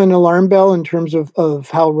bit of an alarm bell in terms of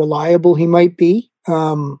how reliable he might be.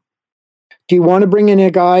 Do you want to bring in a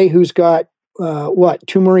guy who's got 2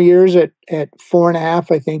 more years at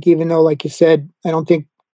 4.5? I think, even though, like you said, I don't think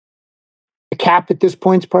the cap at this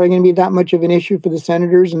point is probably going to be that much of an issue for the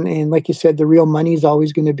Senators. And like you said, the real money is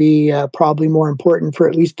always going to be probably more important for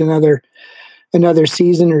at least another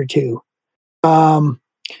season or two.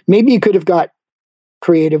 Maybe you could have got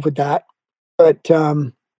creative with that, but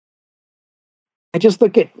I just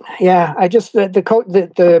look at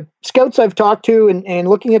the scouts I've talked to and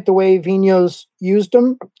looking at the way Vigneault's used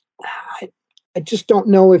them, I just don't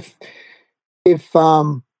know if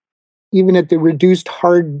even at the reduced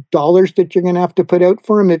hard dollars that you're going to have to put out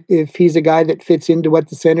for him, if he's a guy that fits into what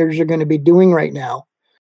the Senators are going to be doing right now.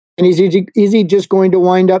 And is he just going to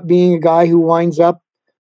wind up being a guy who winds up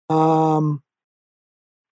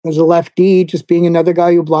as a lefty, just being another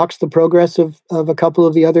guy who blocks the progress of a couple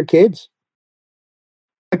of the other kids?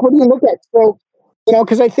 Like, what do you look at? So,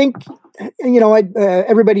 because I think,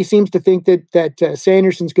 everybody seems to think that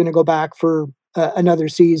Sanderson's going to go back for another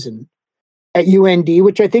season at UND,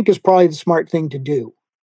 which I think is probably the smart thing to do.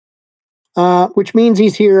 Which means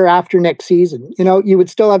he's here after next season. You would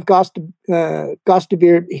still have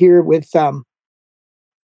Gostabir here with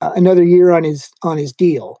another year on his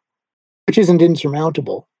deal, which isn't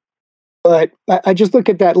insurmountable. But I just look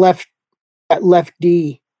at that left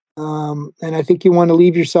D, and I think you want to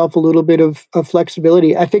leave yourself a little bit of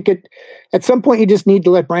flexibility. I think at some point you just need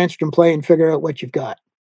to let Brandstrom play and figure out what you've got,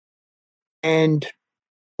 and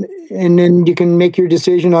then you can make your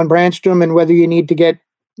decision on Brandstrom and whether you need to get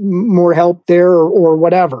more help there or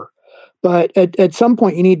whatever. But at some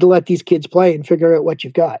point you need to let these kids play and figure out what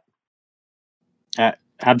you've got.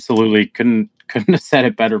 Absolutely. Couldn't have said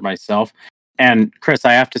it better myself. And Chris,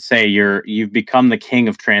 I have to say you've become the king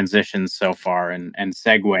of transitions so far and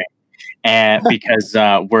segue, because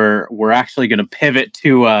we're actually going to pivot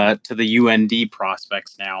to the UND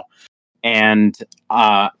prospects now. And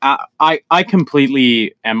I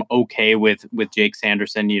completely am okay with Jake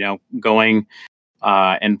Sanderson, going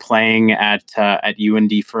and playing at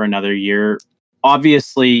UND for another year.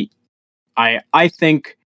 Obviously, I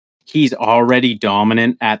think he's already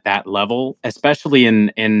dominant at that level, especially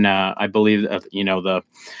in I believe the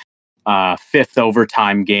fifth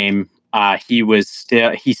overtime game. He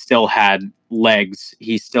still had legs.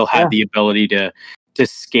 He still had the ability to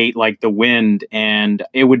skate like the wind, and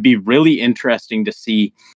it would be really interesting to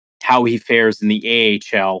see how he fares in the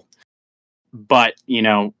AHL. But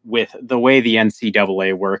with the way the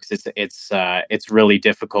NCAA works, it's really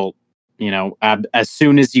difficult. As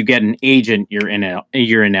soon as you get an agent, you're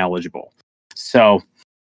ineligible. So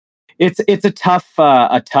it's a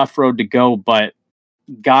tough road to go. But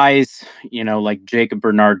guys, like Jacob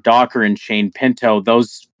Bernard Docker and Shane Pinto,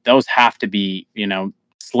 those have to be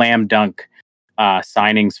slam dunk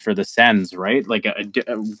signings for the Sens, right? Like,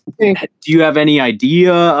 do you have any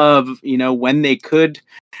idea of when they could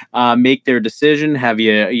make their decision? Have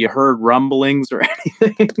you heard rumblings or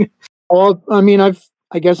anything? Well, I mean,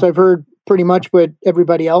 I guess I've heard pretty much what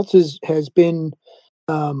everybody else has been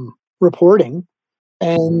reporting,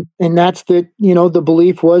 and that's that. The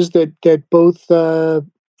belief was that both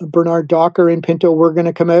Bernard Docker and Pinto were going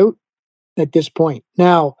to come out at this point.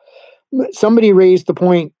 Now, somebody raised the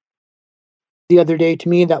point the other day to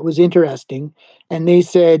me that was interesting, and they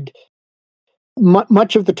said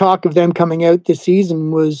much of the talk of them coming out this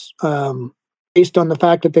season was based on the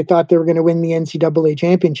fact that they thought they were going to win the NCAA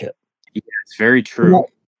championship. Yeah, it's very true.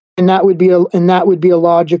 And that would be a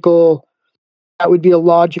logical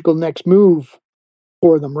next move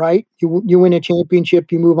for them, right? You win a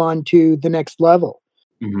championship, you move on to the next level.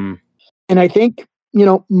 Mm-hmm. And I think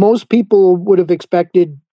most people would have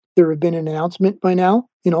expected there have been an announcement by now.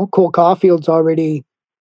 Cole Caulfield's already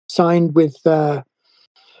signed with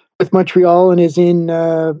Montreal and is in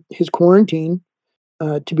his quarantine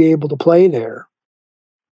to be able to play there.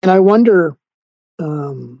 And I wonder,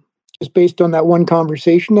 just based on that one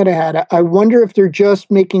conversation that I had, I wonder if they're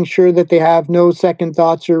just making sure that they have no second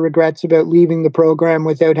thoughts or regrets about leaving the program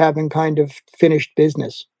without having kind of finished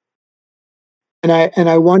business. And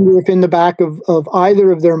I wonder if in the back of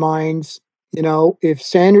either of their minds, if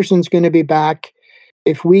Sanderson's going to be back,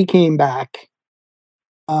 if we came back,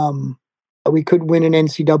 we could win an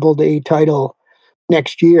NCAA title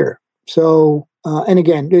next year. So, and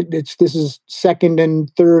again, this is second and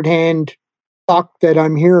third hand talk that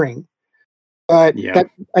I'm hearing, but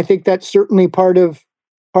I think that's certainly part of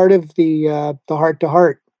the heart to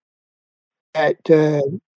heart that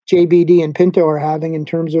JBD and Pinto are having in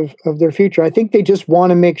terms of their future. I think they just want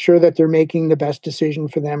to make sure that they're making the best decision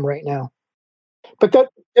for them right now. But that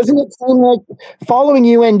doesn't it seem like, following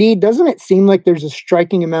UND, doesn't it seem like there's a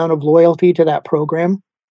striking amount of loyalty to that program?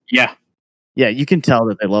 Yeah. Yeah, you can tell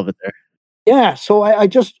that they love it there. Yeah, so I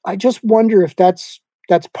just wonder if that's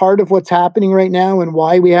part of what's happening right now and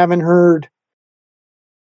why we haven't heard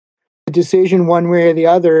a decision one way or the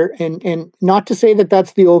other. And not to say that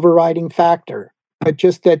that's the overriding factor, but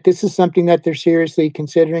just that this is something that they're seriously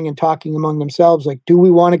considering and talking among themselves. Like, do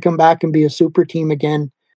we want to come back and be a super team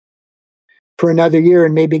again for another year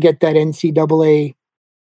and maybe get that NCAA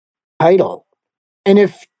title? And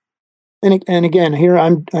again, here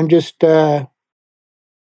I'm just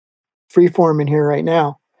freeforming here right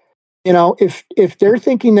now. If they're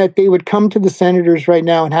thinking that they would come to the Senators right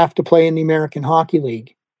now and have to play in the American Hockey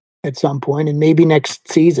League at some point, and maybe next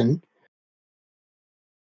season,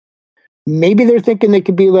 maybe they're thinking they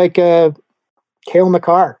could be like a Cale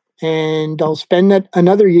Makar, and I'll spend that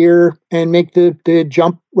another year and make the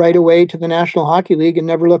jump right away to the National Hockey League and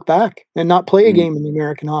never look back and not play a game in the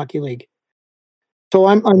American Hockey League. So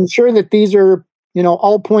I'm sure that these are,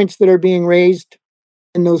 all points that are being raised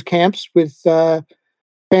in those camps with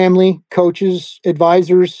family, coaches,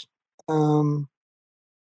 advisors.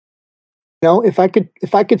 If I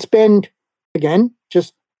could spend, again,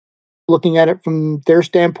 just looking at it from their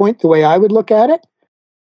standpoint, the way I would look at it,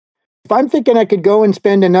 if I'm thinking I could go and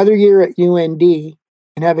spend another year at UND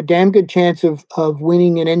and have a damn good chance of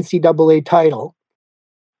winning an NCAA title,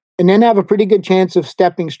 and then have a pretty good chance of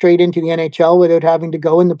stepping straight into the NHL without having to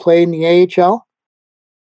go in to play in the AHL,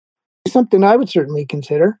 it's something I would certainly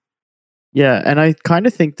consider. Yeah, and I kind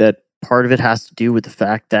of think that part of it has to do with the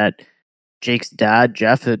fact that Jake's dad,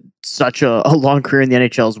 Jeff, had such a long career in the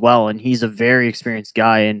NHL as well, and he's a very experienced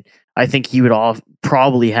guy, and I think he would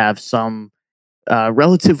probably have some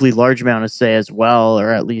relatively large amount of say as well,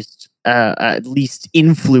 or at least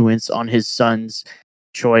influence on his son's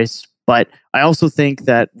choice. But I also think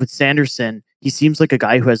that with Sanderson, he seems like a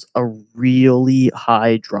guy who has a really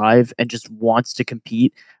high drive and just wants to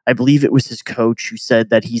compete. I believe it was his coach who said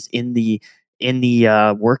that he's in the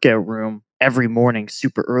workout room every morning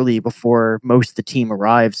super early before most of the team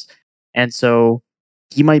arrives. And so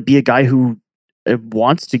he might be a guy who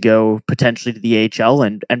wants to go potentially to the AHL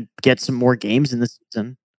and get some more games in the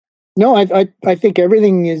season. No, I think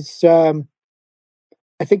everything is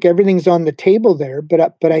I think everything's on the table there,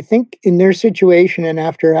 but I think in their situation, and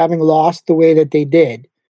after having lost the way that they did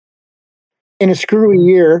in a screwy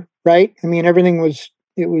year, right? I mean, it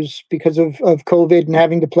was because of COVID and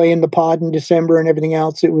having to play in the pod in December and everything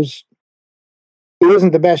else. It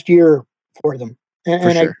wasn't the best year for them,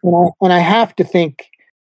 and I have to think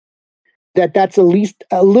that that's at least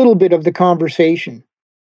a little bit of the conversation.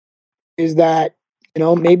 Is that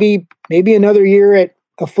maybe another year at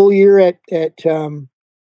a full year at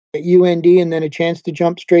UND and then a chance to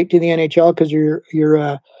jump straight to the NHL because you're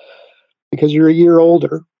a year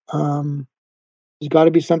older. There's got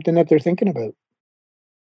to be something that they're thinking about.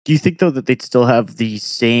 Do you think though that they'd still have the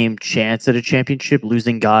same chance at a championship,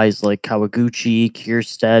 losing guys like Kawaguchi,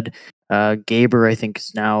 Kierstead, Gaber? I think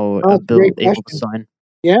is now able to sign.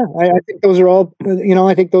 Yeah, I think those are all.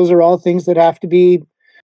 I think those are all things that have to be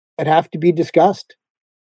discussed.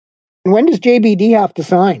 And when does JBD have to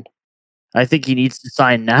sign? I think he needs to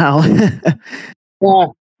sign now. Yeah,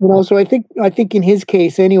 so I think in his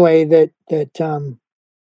case anyway that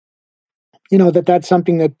that's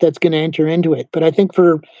something that's going to enter into it. But I think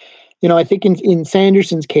I think in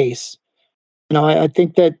Sanderson's case, I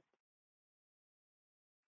think that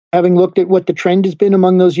having looked at what the trend has been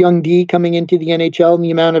among those young D coming into the NHL and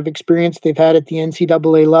the amount of experience they've had at the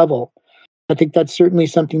NCAA level, I think that's certainly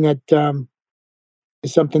something that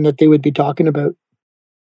is something that they would be talking about.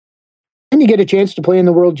 And you get a chance to play in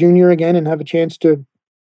the World Junior again and have a chance to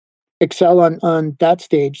excel on that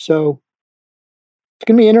stage. So it's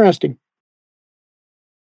going to be interesting.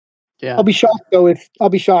 Yeah, I'll be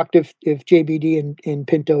shocked if JBD and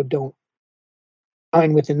Pinto don't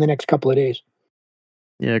sign within the next couple of days.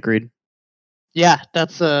 Yeah, agreed. Yeah,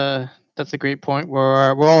 that's a great point.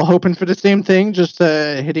 We're all hoping for the same thing. Just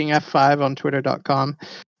hitting F5 on Twitter.com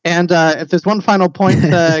And if there's one final point,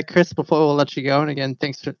 Chris, before we'll let you go, and again,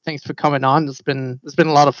 thanks for coming on. It's been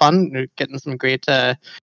a lot of fun. We're getting some great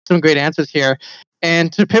answers here.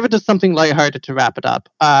 And to pivot to something lighthearted to wrap it up,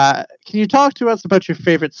 can you talk to us about your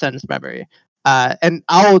favorite Sens memory? And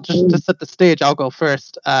I'll just to set the stage, I'll go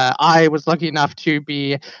first. I was lucky enough to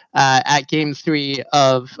be at Game 3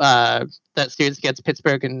 of that series against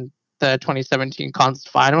Pittsburgh in the 2017 Conference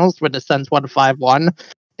Finals, where the Sens won 5-1.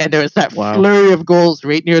 And there was that flurry of goals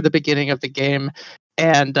right near the beginning of the game,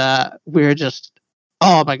 and we were just,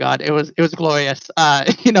 oh my god, it was glorious.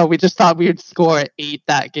 We just thought we would score 8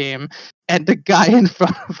 that game, and the guy in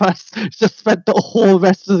front of us just spent the whole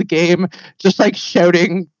rest of the game just like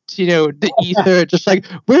shouting, the ether, just like,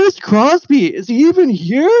 "Where's Crosby? Is he even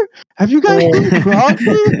here? Have you guys seen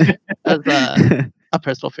Crosby?" As a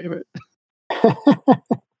personal favorite.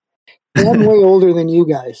 I'm way older than you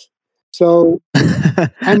guys. So,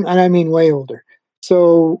 and I mean way older.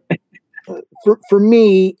 So, for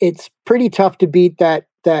me, it's pretty tough to beat that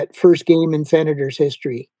first game in Senators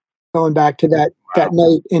history. Going back to that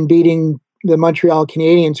night and beating the Montreal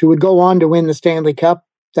Canadiens, who would go on to win the Stanley Cup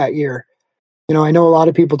that year. I know a lot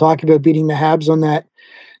of people talk about beating the Habs on that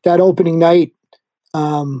opening night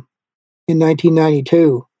in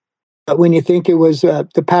 1992. But when you think it was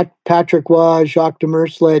the Patrick Roy, Jacques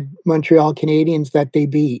Demers led Montreal Canadiens that they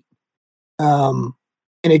beat. And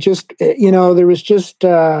it just, there was just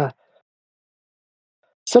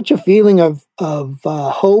such a feeling of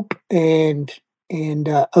hope and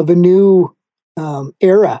of a new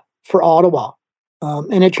era for Ottawa.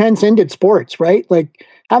 And it transcended sports, right? Like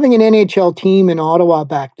having an NHL team in Ottawa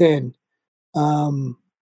back then,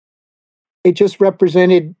 it just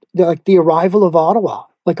represented the arrival of Ottawa.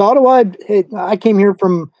 Like Ottawa, I came here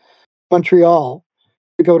from Montreal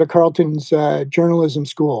to go to Carleton's journalism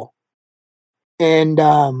school. And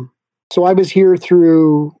so I was here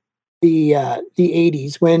through the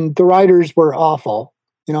 80s when the Riders were awful.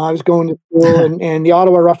 I was going to school and the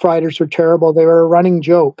Ottawa Rough Riders were terrible. They were a running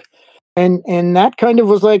joke. And that kind of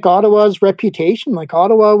was like Ottawa's reputation. Like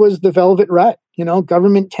Ottawa was the velvet rut,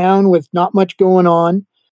 government town with not much going on.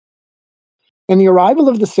 And the arrival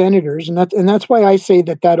of the Senators, and that's why I say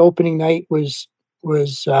that opening night was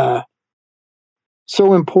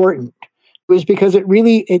so important. Was because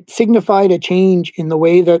it signified a change in the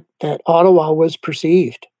way that Ottawa was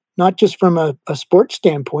perceived, not just from a sports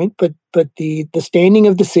standpoint, but the standing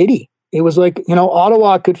of the city. It was like,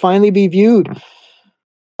 Ottawa could finally be viewed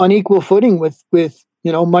on equal footing with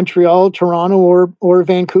Montreal, Toronto, or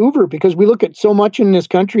Vancouver, because we look at so much in this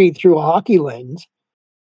country through a hockey lens.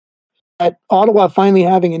 That Ottawa finally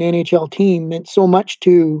having an NHL team meant so much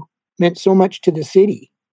to the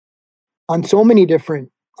city on so many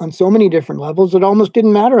different levels. It almost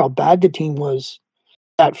didn't matter how bad the team was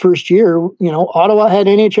that first year. Ottawa had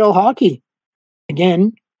NHL hockey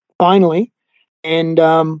again, finally. And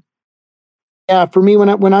for me,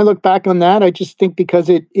 when I look back on that, I just think because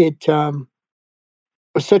it was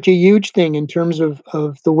such a huge thing in terms of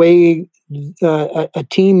the way a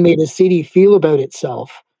team made a city feel about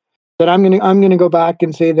itself, that I'm gonna go back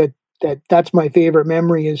and say that's my favorite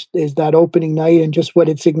memory is that opening night and just what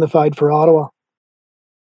it signified for Ottawa.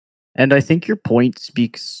 And I think your point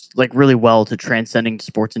speaks really well to transcending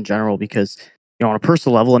sports in general, because on a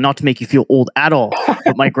personal level, and not to make you feel old at all,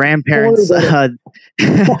 but my grandparents,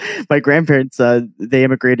 they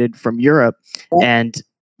immigrated from Europe, and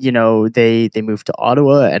they moved to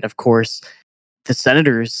Ottawa, and of course, the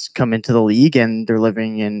Senators come into the league, and they're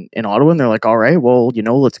living in Ottawa, and they're like, all right, well,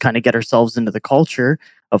 let's kind of get ourselves into the culture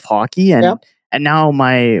of hockey, and now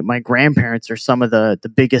my grandparents are some of the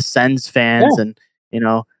biggest Sens fans, and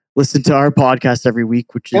listen to our podcast every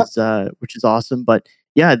week, which is awesome. But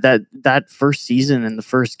yeah, that first season and the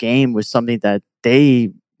first game was something that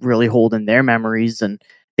they really hold in their memories, and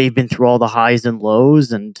they've been through all the highs and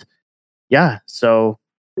lows, and so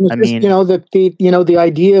I mean, the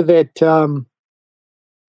idea that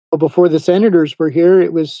before the Senators were here,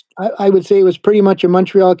 it was I would say it was pretty much a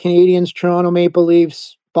Montreal Canadiens, Toronto Maple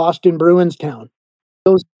Leafs, Boston Bruins town.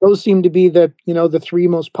 Those seem to be the three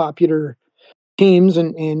most popular teams,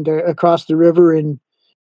 and across the river in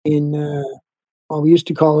we used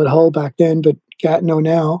to call it Hull back then, but Gatineau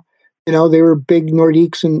now. They were big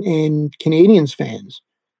Nordiques and Canadiens fans,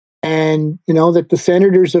 and that the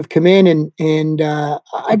Senators have come in, and I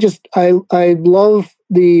love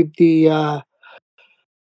the the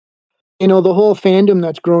whole fandom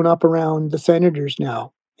that's grown up around the Senators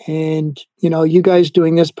now, and you guys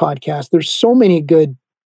doing this podcast. There's so many good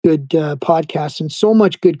podcasts and so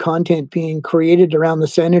much good content being created around the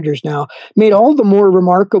Senators now, made all the more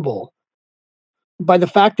remarkable by the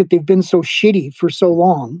fact that they've been so shitty for so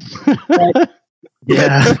long.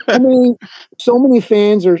 Yeah. I mean, so many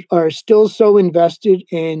fans are still so invested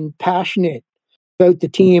and passionate about the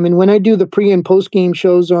team. And when I do the pre and post game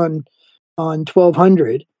shows on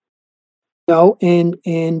 1200,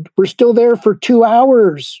 and we're still there for 2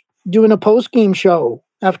 hours doing a post game show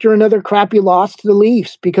after another crappy loss to the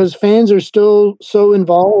Leafs, because fans are still so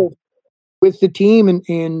involved with the team,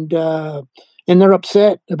 and they're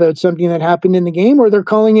upset about something that happened in the game, or they're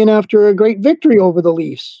calling in after a great victory over the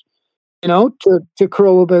Leafs, to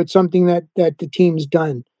crow about something that the team's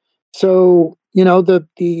done. So,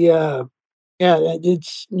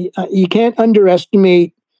 it's, you can't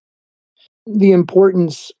underestimate the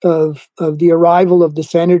importance of the arrival of the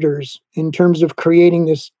Senators in terms of creating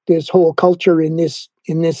this whole culture in this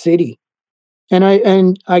city. And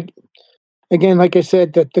I again, like I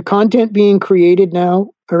said, that the content being created now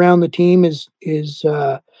around the team is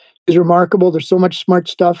remarkable. There's so much smart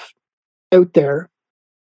stuff out there.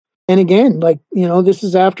 And again, this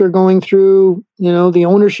is after going through, the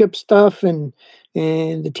ownership stuff and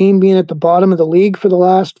the team being at the bottom of the league for the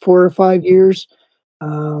last 4 or 5 years.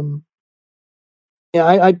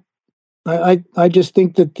 I just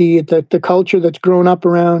think that the culture that's grown up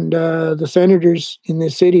around the Senators in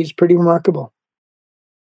this city is pretty remarkable.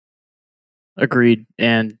 Agreed.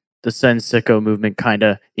 And the Sens Sicko movement kind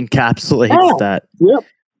of encapsulates that. Yep.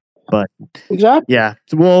 But exactly. Yeah.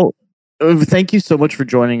 Well, thank you so much for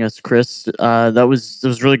joining us, Chris. That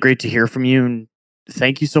was really great to hear from you, and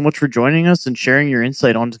thank you so much for joining us and sharing your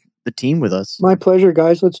insight on the team with us. My pleasure,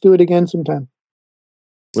 guys. Let's do it again sometime.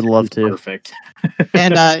 Would love to. Perfect.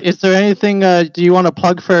 And is there anything, do you want to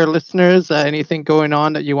plug for our listeners? Anything going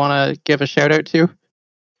on that you want to give a shout out to?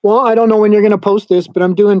 Well, I don't know when you're going to post this, but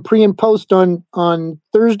I'm doing pre and post on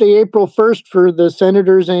Thursday, April 1st for the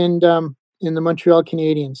Senators and in the Montreal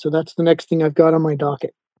Canadiens. So that's the next thing I've got on my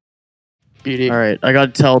docket. Beauty. All right. I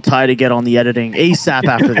got to tell Ty to get on the editing ASAP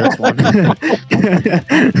after this one.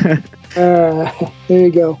 There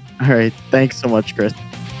you go. All right. Thanks so much, Chris.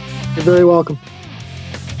 You're very welcome.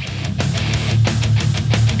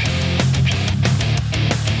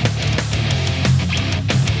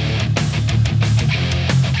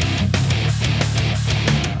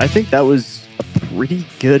 I think that was a pretty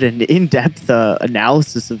good and in-depth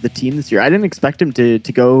analysis of the team this year. I didn't expect him to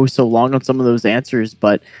go so long on some of those answers,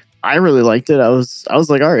 but I really liked it. I was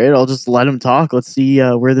like, all right, I'll just let him talk. Let's see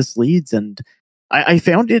where this leads. And I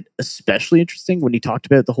found it especially interesting when he talked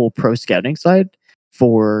about the whole pro scouting side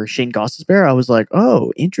for Shane Gostisbehere. I was like,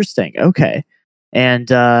 oh, interesting. Okay. And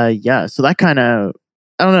so that kind of,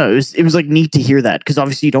 I don't know, it was like neat to hear that, because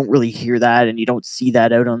obviously you don't really hear that and you don't see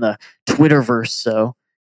that out on the Twitterverse. So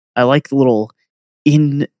I like the little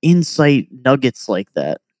insight nuggets like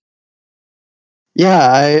that.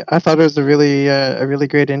 Yeah, I thought it was a really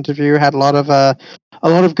great interview. Had a lot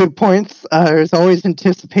of good points. I was always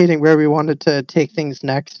anticipating where we wanted to take things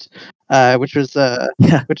next, which is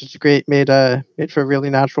great. Made for a really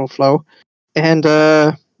natural flow, and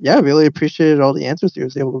really appreciated all the answers he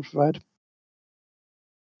was able to provide.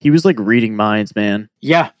 He was like reading minds, man.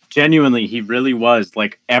 Yeah, genuinely, he really was.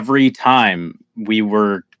 Like every time we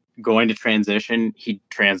were going to transition, he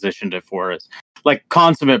transitioned it for us. Like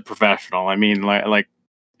consummate professional. I mean, like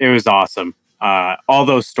it was awesome. All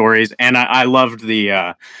those stories, and I loved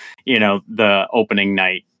the the opening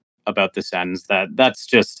night about the Sens. That's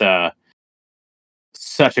just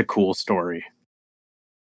such a cool story.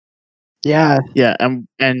 Yeah.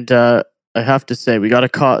 And I have to say, we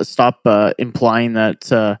got to stop implying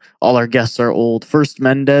that all our guests are old. First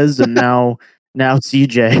Mendez, and now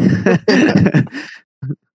CJ.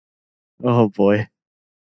 Oh boy.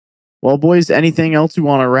 Well, boys, anything else we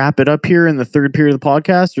want to wrap it up here in the third period of the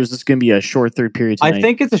podcast, or is this going to be a short third period tonight? I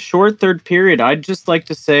think it's a short third period. I'd just like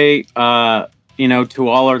to say, to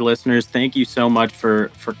all our listeners, thank you so much for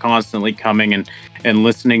constantly coming and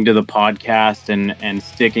listening to the podcast and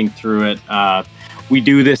sticking through it. We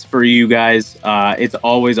do this for you guys. It's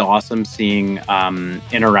always awesome seeing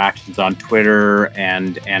interactions on Twitter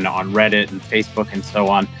and on Reddit and Facebook and so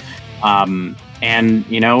on. And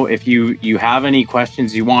if you have any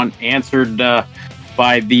questions you want answered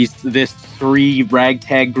by this three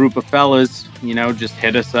ragtag group of fellas, just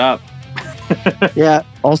hit us up. Yeah.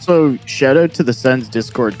 Also, shout out to the Sens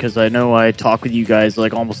Discord, because I know I talk with you guys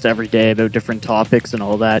like almost every day about different topics and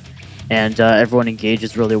all that, and everyone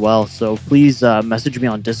engages really well. So please message me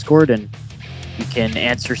on Discord, and we can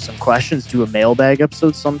answer some questions, do a mailbag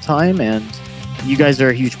episode sometime. And you guys are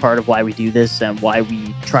a huge part of why we do this and why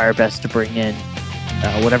we try our best to bring in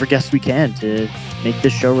whatever guests we can to make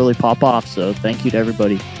this show really pop off. So thank you to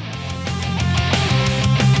everybody.